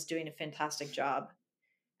Xbox is doing a fantastic job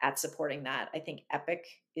at supporting that. I think Epic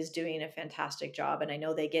is doing a fantastic job, and I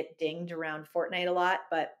know they get dinged around Fortnite a lot,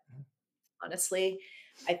 but Mhm. honestly,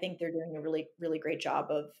 I think they're doing a really, really great job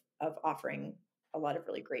of offering a lot of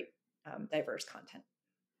really great diverse content.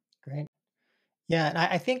 Great. Yeah, and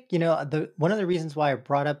I think, the one of the reasons why I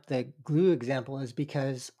brought up the glue example is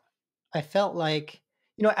because I felt like,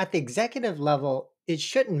 at the executive level, it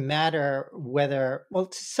shouldn't matter whether, well,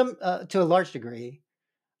 to a large degree,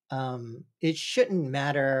 it shouldn't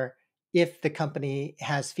matter if the company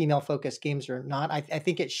has female focused games or not. I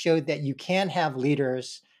think it showed that you can have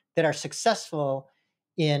leaders that are successful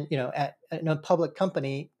in a public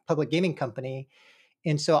gaming company.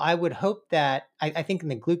 And so I would hope that I think in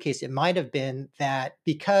the glue case, it might have been that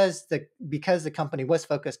because the company was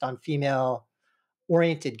focused on female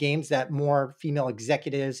oriented games, that more female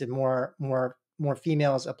executives and more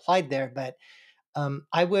females applied there. But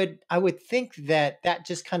I would think that that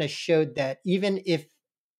just kind of showed that even if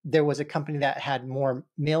there was a company that had more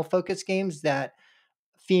male focused games, that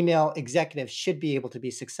female executives should be able to be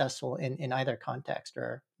successful in either context,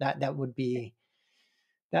 or that would be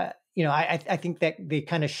that. I think that they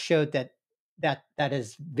kind of showed that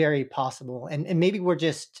is very possible, and maybe we're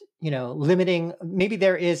just limiting. Maybe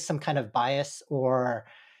there is some kind of bias, or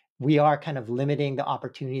we are kind of limiting the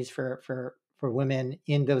opportunities for women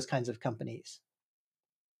in those kinds of companies.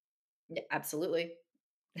 Yeah, absolutely.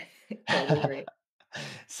 Totally agree.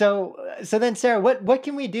 So then, Sarah, what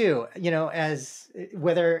can we do, as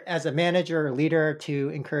whether as a manager or leader, to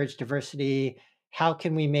encourage diversity? How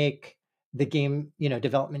can we make the game,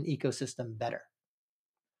 development ecosystem better?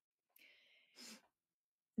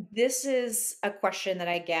 This is a question that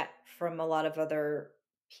I get from a lot of other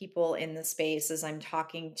people in the space as I'm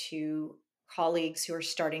talking to colleagues who are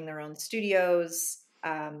starting their own studios.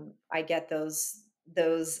 I get those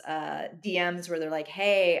DMs where they're like,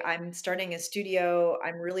 "Hey, I'm starting a studio.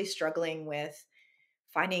 I'm really struggling with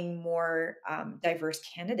finding more diverse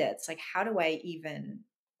candidates. Like, how do I even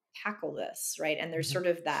tackle this?" Right? And there's Mhm. sort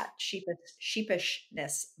of that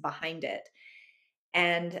sheepishness behind it.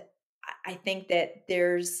 And I think that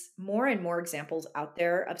there's more and more examples out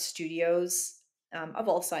there of studios of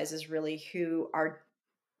all sizes, really, who are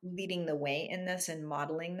leading the way in this and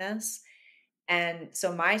modeling this. And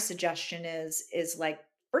so my suggestion is like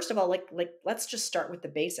first of all, like let's just start with the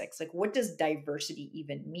basics. Like, what does diversity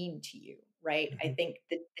even mean to you, right? I Mhm. think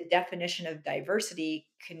the definition of diversity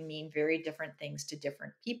can mean very different things to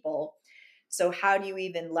different people. So how do you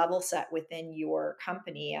even level set within your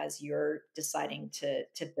company as you're deciding to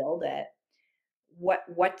build it?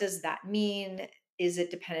 What does that mean? Is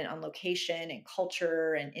it dependent on location and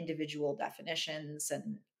culture and individual definitions,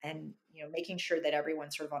 and making sure that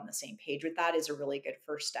everyone's sort of on the same page with that is a really good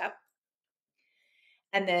first step.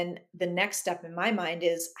 And then the next step in my mind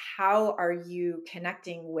is, how are you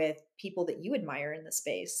connecting with people that you admire in the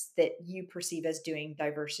space that you perceive as doing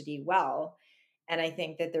diversity well? And I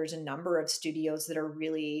think that there's a number of studios that are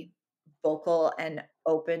really vocal and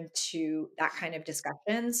open to that kind of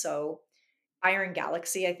discussion. So Iron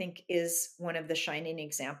Galaxy, I think, is one of the shining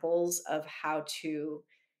examples of how to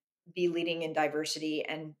be leading in diversity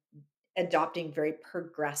and adopting very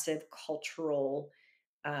progressive cultural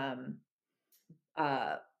um,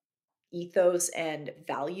 uh, ethos and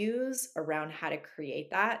values around how to create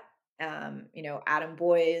that. Adam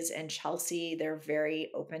Boys and Chelsea, they're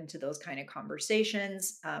very open to those kind of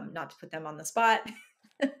conversations. Not to put them on the spot,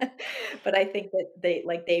 but I think that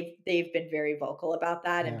they've been very vocal about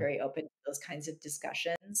that and Yeah. very open to those kinds of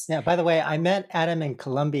discussions. Yeah, by the way, I met Adam in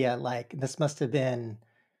Colombia, like, this must have been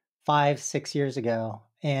 5, 6 years ago,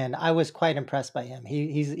 and I was quite impressed by him.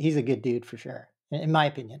 He's a good dude for sure, in my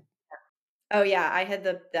opinion. Oh yeah, I had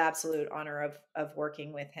the absolute honor of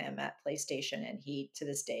working with him at PlayStation, and he to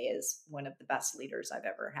this day is one of the best leaders I've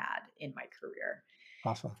ever had in my career,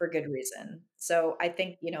 Awesome. for good reason. So I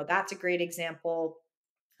think, that's a great example.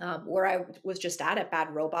 Where I was just at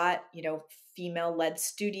Bad Robot, female-led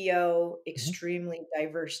studio, Mhm. extremely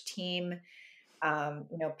diverse team.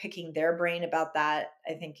 Picking their brain about that,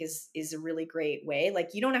 I think is a really great way.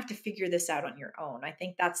 Like, you don't have to figure this out on your own. I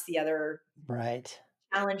think that's the other Right.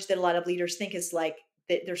 challenge that a lot of leaders think is like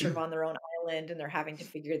that they're sort of on their own island and they're having to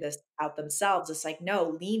figure this out themselves. It's like, no,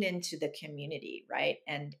 lean into the community, right?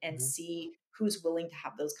 And Mhm. see who's willing to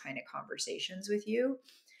have those kind of conversations with you.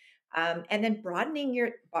 And then broadening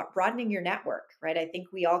your network, right? I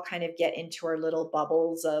think we all kind of get into our little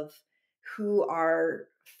bubbles of who our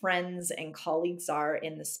friends and colleagues are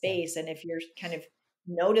in the Yeah, space, and if you're kind of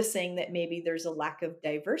noticing that maybe there's a lack of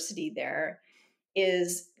diversity there,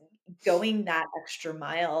 is going that extra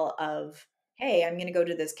mile of, hey, I'm going to go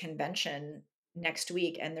to this convention next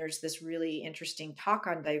week, and there's this really interesting talk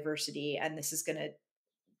on diversity, and this is going to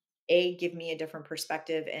give me a different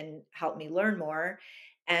perspective and help me learn more.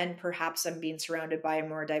 And perhaps I'm being surrounded by a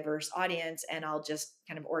more diverse audience, and I'll just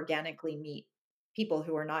kind of organically meet people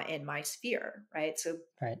who are not in my sphere, right? So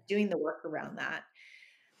right. doing the work around that.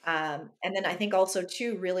 And then I think also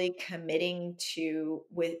too, really committing to,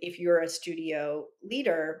 with if you're a studio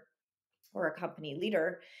leader or a company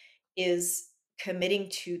leader, is committing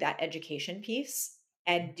to that education piece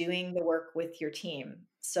Mm. and doing the work with your team.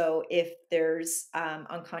 So if there's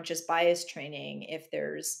unconscious bias training, if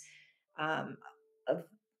there's a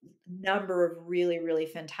number of really, really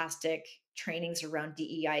fantastic trainings around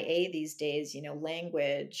DEIA these days,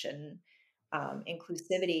 language and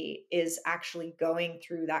inclusivity, is actually going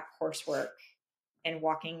through that coursework and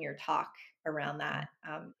walking your talk around that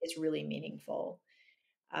is really meaningful.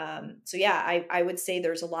 So yeah, I would say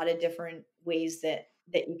there's a lot of different ways that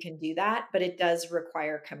you can do that, but it does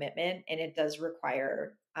require commitment and it does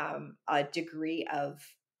require a degree of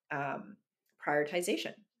um,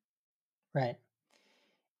 prioritization. Right.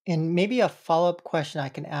 And maybe a follow-up question I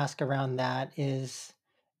can ask around that is,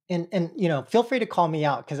 and feel free to call me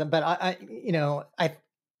out, because but I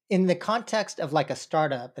in the context of like a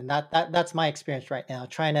startup, and that's my experience right now,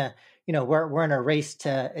 trying to, we're in a race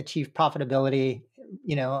to achieve profitability,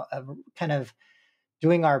 kind of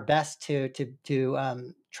doing our best to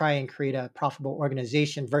try and create a profitable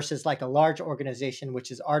organization versus like a large organization which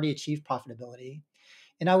has already achieved profitability.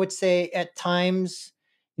 And I would say at times,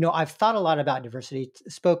 I've thought a lot about diversity,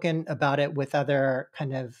 spoken about it with other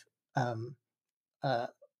kind of um, uh,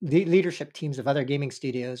 leadership teams of other gaming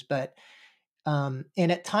studios. But and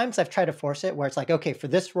at times I've tried to force it where it's like, okay, for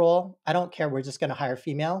this role, I don't care. We're just going to hire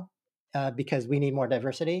female because we need more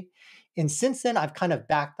diversity. And since then, I've kind of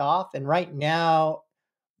backed off. And right now,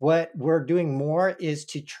 what we're doing more is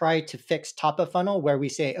to try to fix top of funnel, where we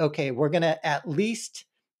say, okay, we're going to at least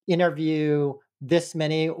interview this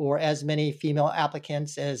many or as many female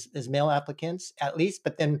applicants as male applicants, at least.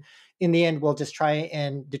 But then in the end, we'll just try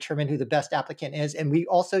and determine who the best applicant is. And we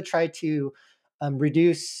also try to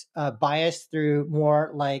reduce bias through more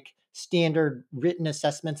like standard written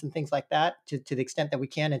assessments and things like that, to the extent that we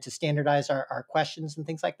can, and to standardize our questions and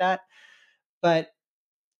things like that. But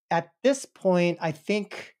at this point, I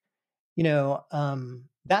think, you know, um,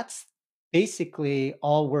 that's basically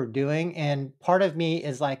all we're doing. And part of me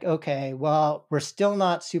is like, okay, well, we're still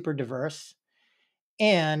not super diverse.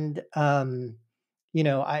 And,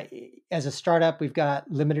 as a startup, we've got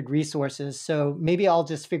limited resources. So maybe I'll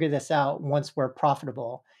just figure this out once we're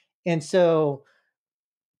profitable. And so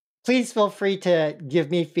please feel free to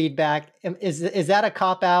give me feedback. Is that a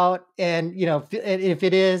cop out? And and if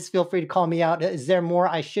it is, feel free to call me out. Is there more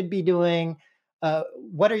I should be doing?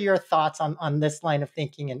 What are your thoughts on this line of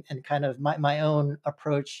thinking and kind of my own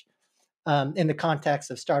approach in the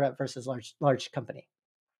context of startup versus large company?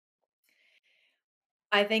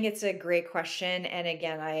 I think it's a great question, and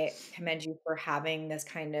again, I commend you for having this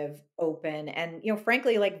kind of open and,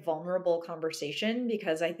 frankly, like, vulnerable conversation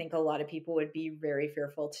because I think a lot of people would be very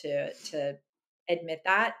fearful to admit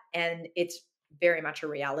that, and it's very much a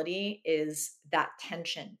reality, is that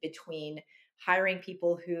tension between hiring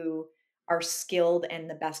people who are skilled and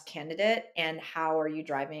the best candidate, and how are you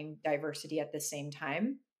driving diversity at the same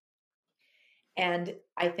time, and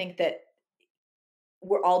I think that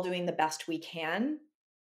we're all doing the best we can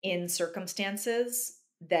in circumstances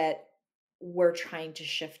that we're trying to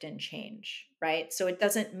shift and change, right? So it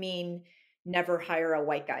doesn't mean never hire a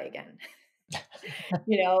white guy again.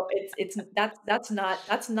 It's that's not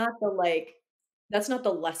the that's not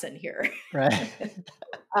the lesson here. Right.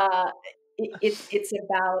 Uh, it's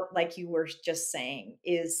about, like you were just saying,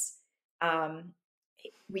 is um,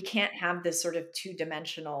 we can't have this sort of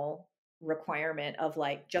two-dimensional requirement of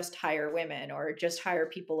like just hire women or just hire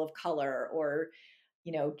people of color or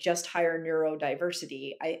just hire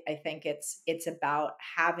neurodiversity. I think it's about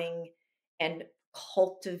having and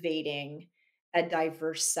cultivating a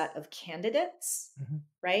diverse set of candidates, Mhm.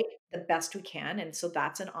 right? The best we can. And so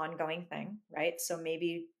that's an ongoing thing, right? So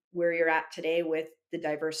maybe where you're at today with the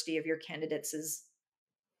diversity of your candidates is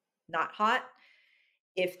not hot.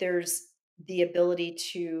 If there's the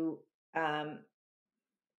ability um,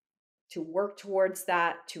 to work towards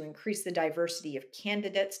that, to increase the diversity of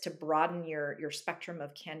candidates, to broaden your spectrum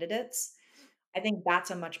of candidates, I think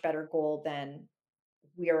that's a much better goal than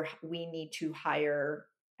we need to hire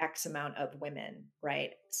X amount of women,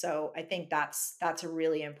 right? So I think that's a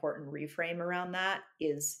really important reframe around that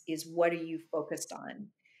is what are you focused on?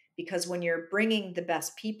 Because when you're bringing the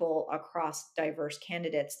best people across diverse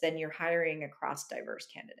candidates, then you're hiring across diverse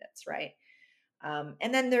candidates, right?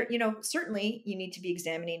 And then certainly you need to be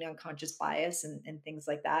examining unconscious bias and things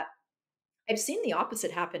like that. I've seen the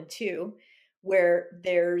opposite happen too, where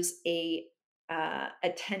there's a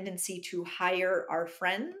tendency to hire our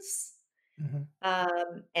friends,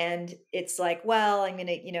 Mhm. and it's like, well, I'm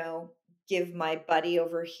gonna, give my buddy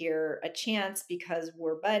over here a chance because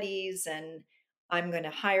we're buddies, and I'm gonna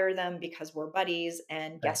hire them because we're buddies.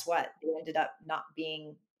 And Right. guess what? They ended up not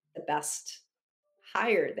being the best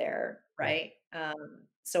hire there, Right. right?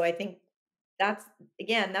 So I think that's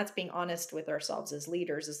again, that's being honest with ourselves as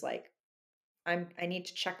leaders is like, I need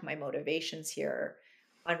to check my motivations here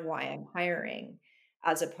on why I'm hiring,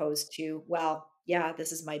 as opposed to, well, yeah,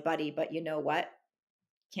 this is my buddy, but you know what?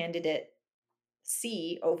 Candidate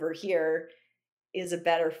C over here is a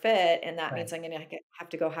better fit, and that Right. means I'm gonna have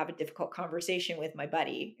to go have a difficult conversation with my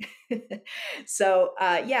buddy. So,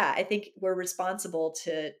 yeah, I think we're responsible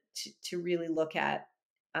to really look at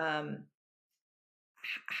um,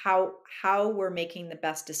 how we're making the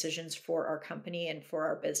best decisions for our company and for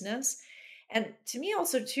our business. And to me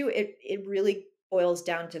also too, it really boils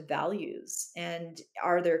down to values. And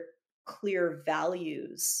are there clear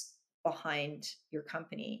values behind your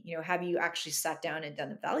company? Have you actually sat down and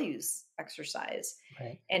done a values exercise?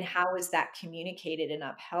 Right. And how is that communicated and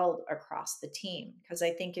upheld across the team? Because I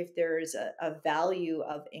think if there's a value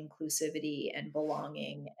of inclusivity and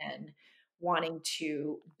belonging and wanting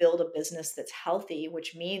to build a business that's healthy,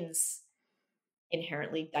 which means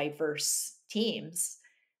inherently diverse teams.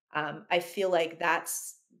 I feel like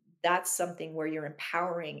that's something where you're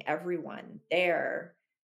empowering everyone there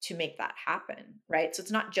to make that happen, right? So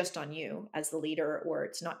it's not just on you as the leader, or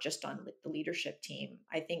it's not just on the leadership team.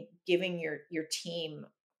 I think giving your team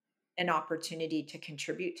an opportunity to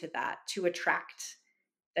contribute to that, to attract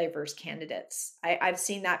diverse candidates. I've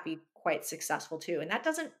seen that be quite successful too, and that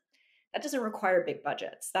doesn't require big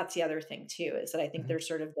budgets. That's the other thing too, is that I think Mhm. there's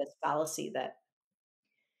sort of this fallacy that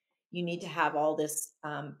you need to have all this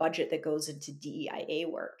budget that goes into DEIA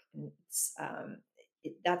work. And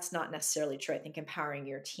that's not necessarily true. I think empowering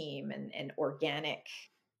your team and organic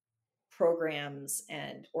programs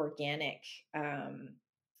and organic um,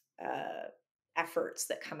 uh, efforts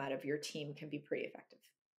that come out of your team can be pretty effective.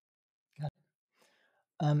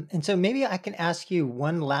 And so maybe I can ask you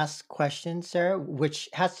one last question, Sarah, which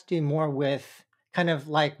has to do more with kind of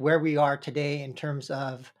like where we are today in terms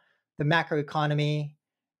of the macroeconomy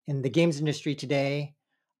in the games industry today,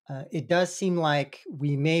 it does seem like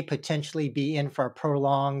we may potentially be in for a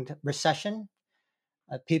prolonged recession.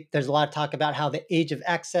 There's a lot of talk about how the age of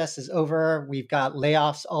excess is over. We've got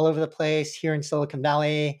layoffs all over the place here in Silicon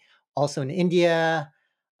Valley, also in India.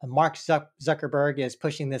 Mark Zuckerberg is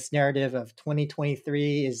pushing this narrative of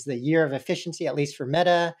 2023 is the year of efficiency, at least for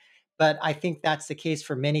Meta. But I think that's the case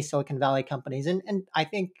for many Silicon Valley companies. And I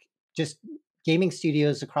think just gaming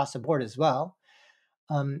studios across the board as well.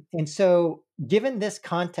 And so, given this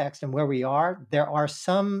context and where we are, there are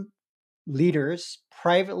some leaders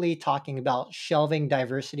privately talking about shelving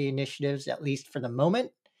diversity initiatives, at least for the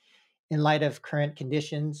moment, in light of current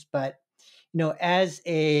conditions. But as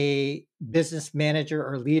a business manager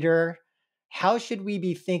or leader, how should we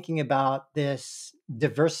be thinking about this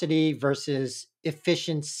diversity versus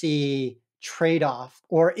efficiency trade-off?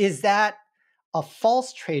 Or is that a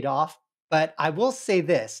false trade-off? But I will say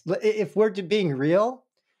this, if we're being real,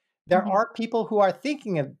 there Mhm. are people who are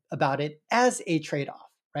thinking about it as a trade-off,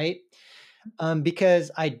 right?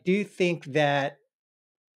 Because I do think that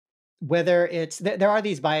whether it's there are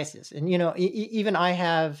these biases, and even I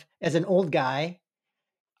have, as an old guy,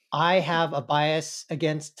 I have a bias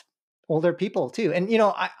against older people too. And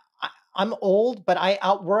I'm old, but I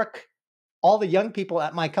outwork all the young people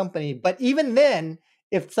at my company. But even then,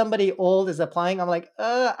 if somebody old is applying, I'm like,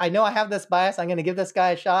 I know I have this bias. I'm going to give this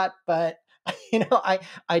guy a shot, but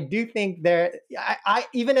I do think I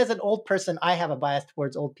even as an old person, I have a bias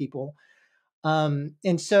towards old people.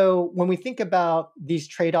 And so when we think about these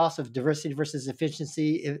trade-offs of diversity versus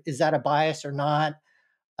efficiency, is that a bias or not?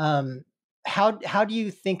 Um, how do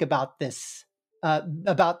you think about this,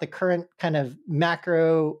 about the current kind of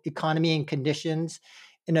macro economy and conditions,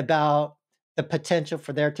 and about the potential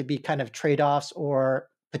for there to be kind of trade-offs or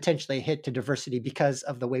potentially a hit to diversity because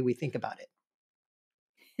of the way we think about it?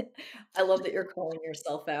 I love that you're calling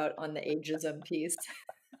yourself out on the ageism piece.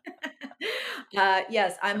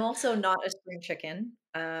 Yes, I'm also not a spring chicken,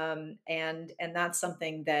 and that's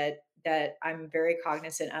something that I'm very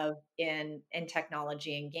cognizant of in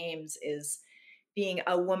technology and games is being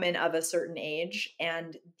a woman of a certain age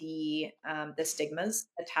and the stigmas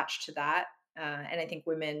attached to that. And I think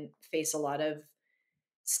women face a lot of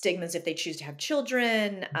stigmas if they choose to have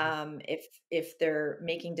children, Mhm. if they're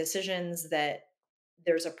making decisions that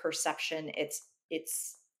there's a perception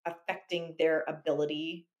it's affecting their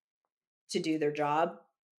ability to do their job.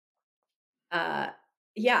 Uh,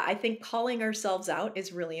 yeah, I think calling ourselves out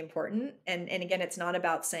is really important, and again, it's not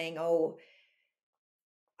about saying, "Oh,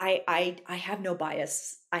 I have no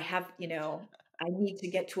bias. I have, I need to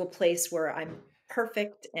get to a place where I'm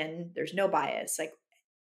perfect and there's no bias." Like,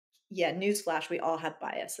 yeah, newsflash, we all have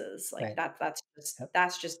biases. Like Right. Yep.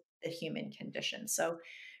 that's just the human condition. So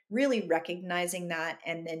really recognizing that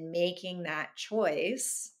and then making that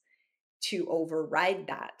choice to override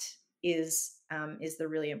that is the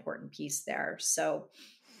really important piece there. So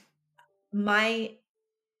my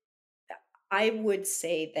I would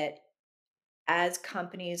say that as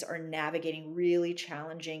companies are navigating really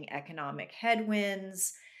challenging economic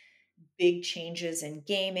headwinds, big changes in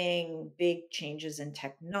gaming, big changes in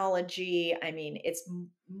technology. I mean, it's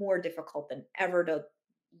more difficult than ever to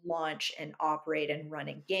launch and operate and run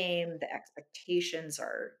a game. The expectations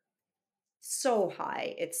are so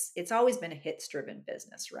high. It's always been a hits driven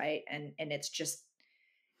business, right? And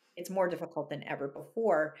it's more difficult than ever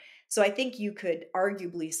before. So I think you could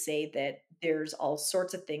arguably say that there's all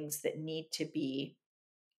sorts of things that need to be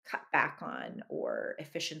cut back on or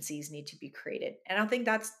efficiencies need to be created. And I don't think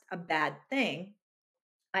that's a bad thing.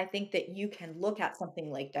 I think that you can look at something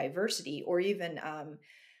like diversity or even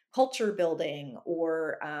culture building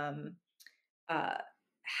or uh,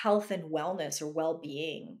 health and wellness or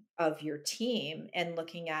well-being of your team and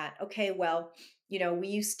looking at, okay, well, we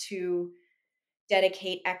used to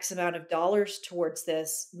dedicate X amount of dollars towards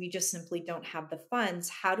this. We just simply don't have the funds.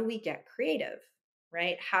 How do we get creative?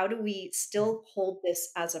 Right? How do we Right. still hold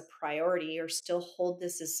this as a priority or still hold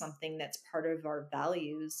this as something that's part of our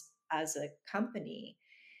values as a company?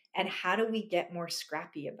 And how do we get more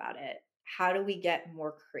scrappy about it? How do we get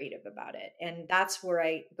more creative about it? And that's where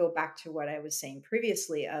I go back to what I was saying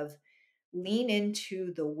previously of lean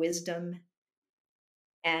into the wisdom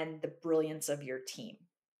and the brilliance of your team.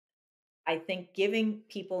 I think giving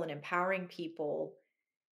people and empowering people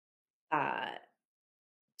uh,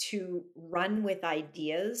 to run with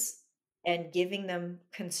ideas and giving them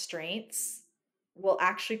constraints will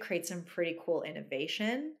actually create some pretty cool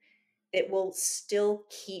innovation that will still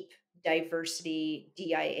keep diversity,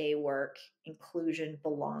 DIA work, inclusion,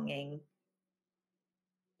 belonging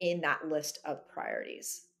in that list of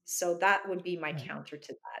priorities. So that would be my Right. counter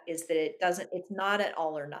to that, is that it's not an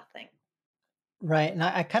all or nothing. Right. And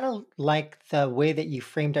I kind of like the way that you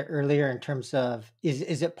framed it earlier in terms of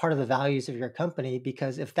is it part of the values of your company?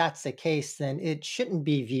 Because if that's the case, then it shouldn't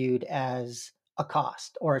be viewed as a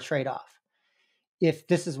cost or a trade-off. If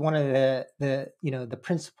this is one of the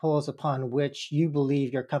principles upon which you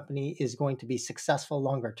believe your company is going to be successful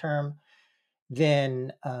longer term,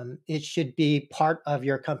 then it should be part of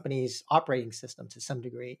your company's operating system to some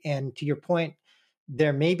degree. And to your point,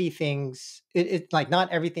 there may be things. Like not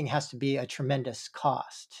everything has to be a tremendous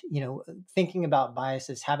cost. Thinking about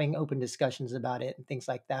biases, having open discussions about it, and things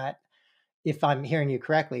like that. If I'm hearing you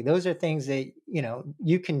correctly, those are things that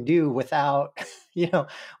you can do without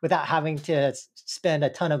without having to spend a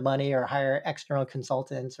ton of money or hire external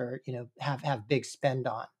consultants or have big spend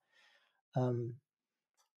on. Um,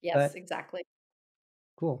 Yes, but exactly.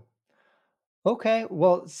 cool. Okay.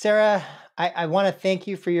 Well, Sarah, I want to thank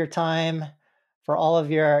you for your time, for all of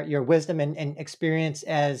your wisdom and experience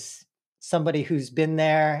as somebody who's been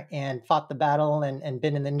there and fought the battle and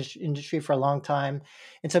been in the industry for a long time.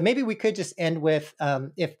 And so maybe we could just end with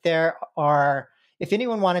if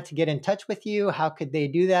anyone wanted to get in touch with you, how could they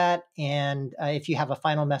do that? And if you have a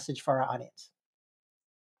final message for our audience.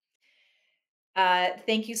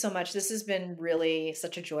 Thank you so much. This has been really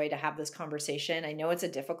such a joy to have this conversation. I know it's a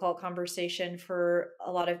difficult conversation for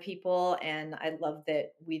a lot of people, and I love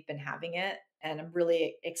that we've been having it. And I'm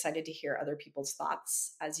really excited to hear other people's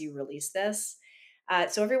thoughts as you release this.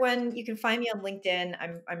 So, everyone, you can find me on LinkedIn.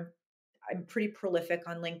 I'm pretty prolific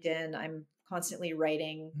on LinkedIn. I'm constantly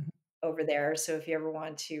writing Mhm. over there. So, if you ever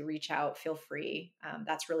want to reach out, feel free.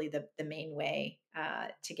 That's really the main way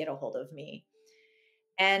to get a hold of me.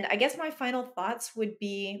 And I guess my final thoughts would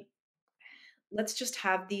be, let's just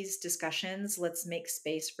have these discussions. Let's make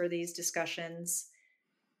space for these discussions.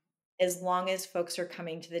 As long as folks are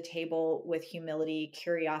coming to the table with humility,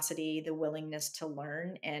 curiosity, the willingness to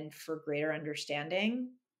learn and for greater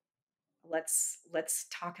understanding, let's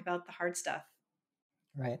talk about the hard stuff.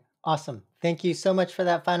 Right. Awesome. Thank you so much for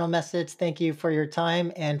that final message. Thank you for your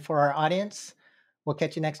time and for our audience. We'll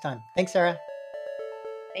catch you next time. Thanks, Sarah.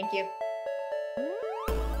 Thank you.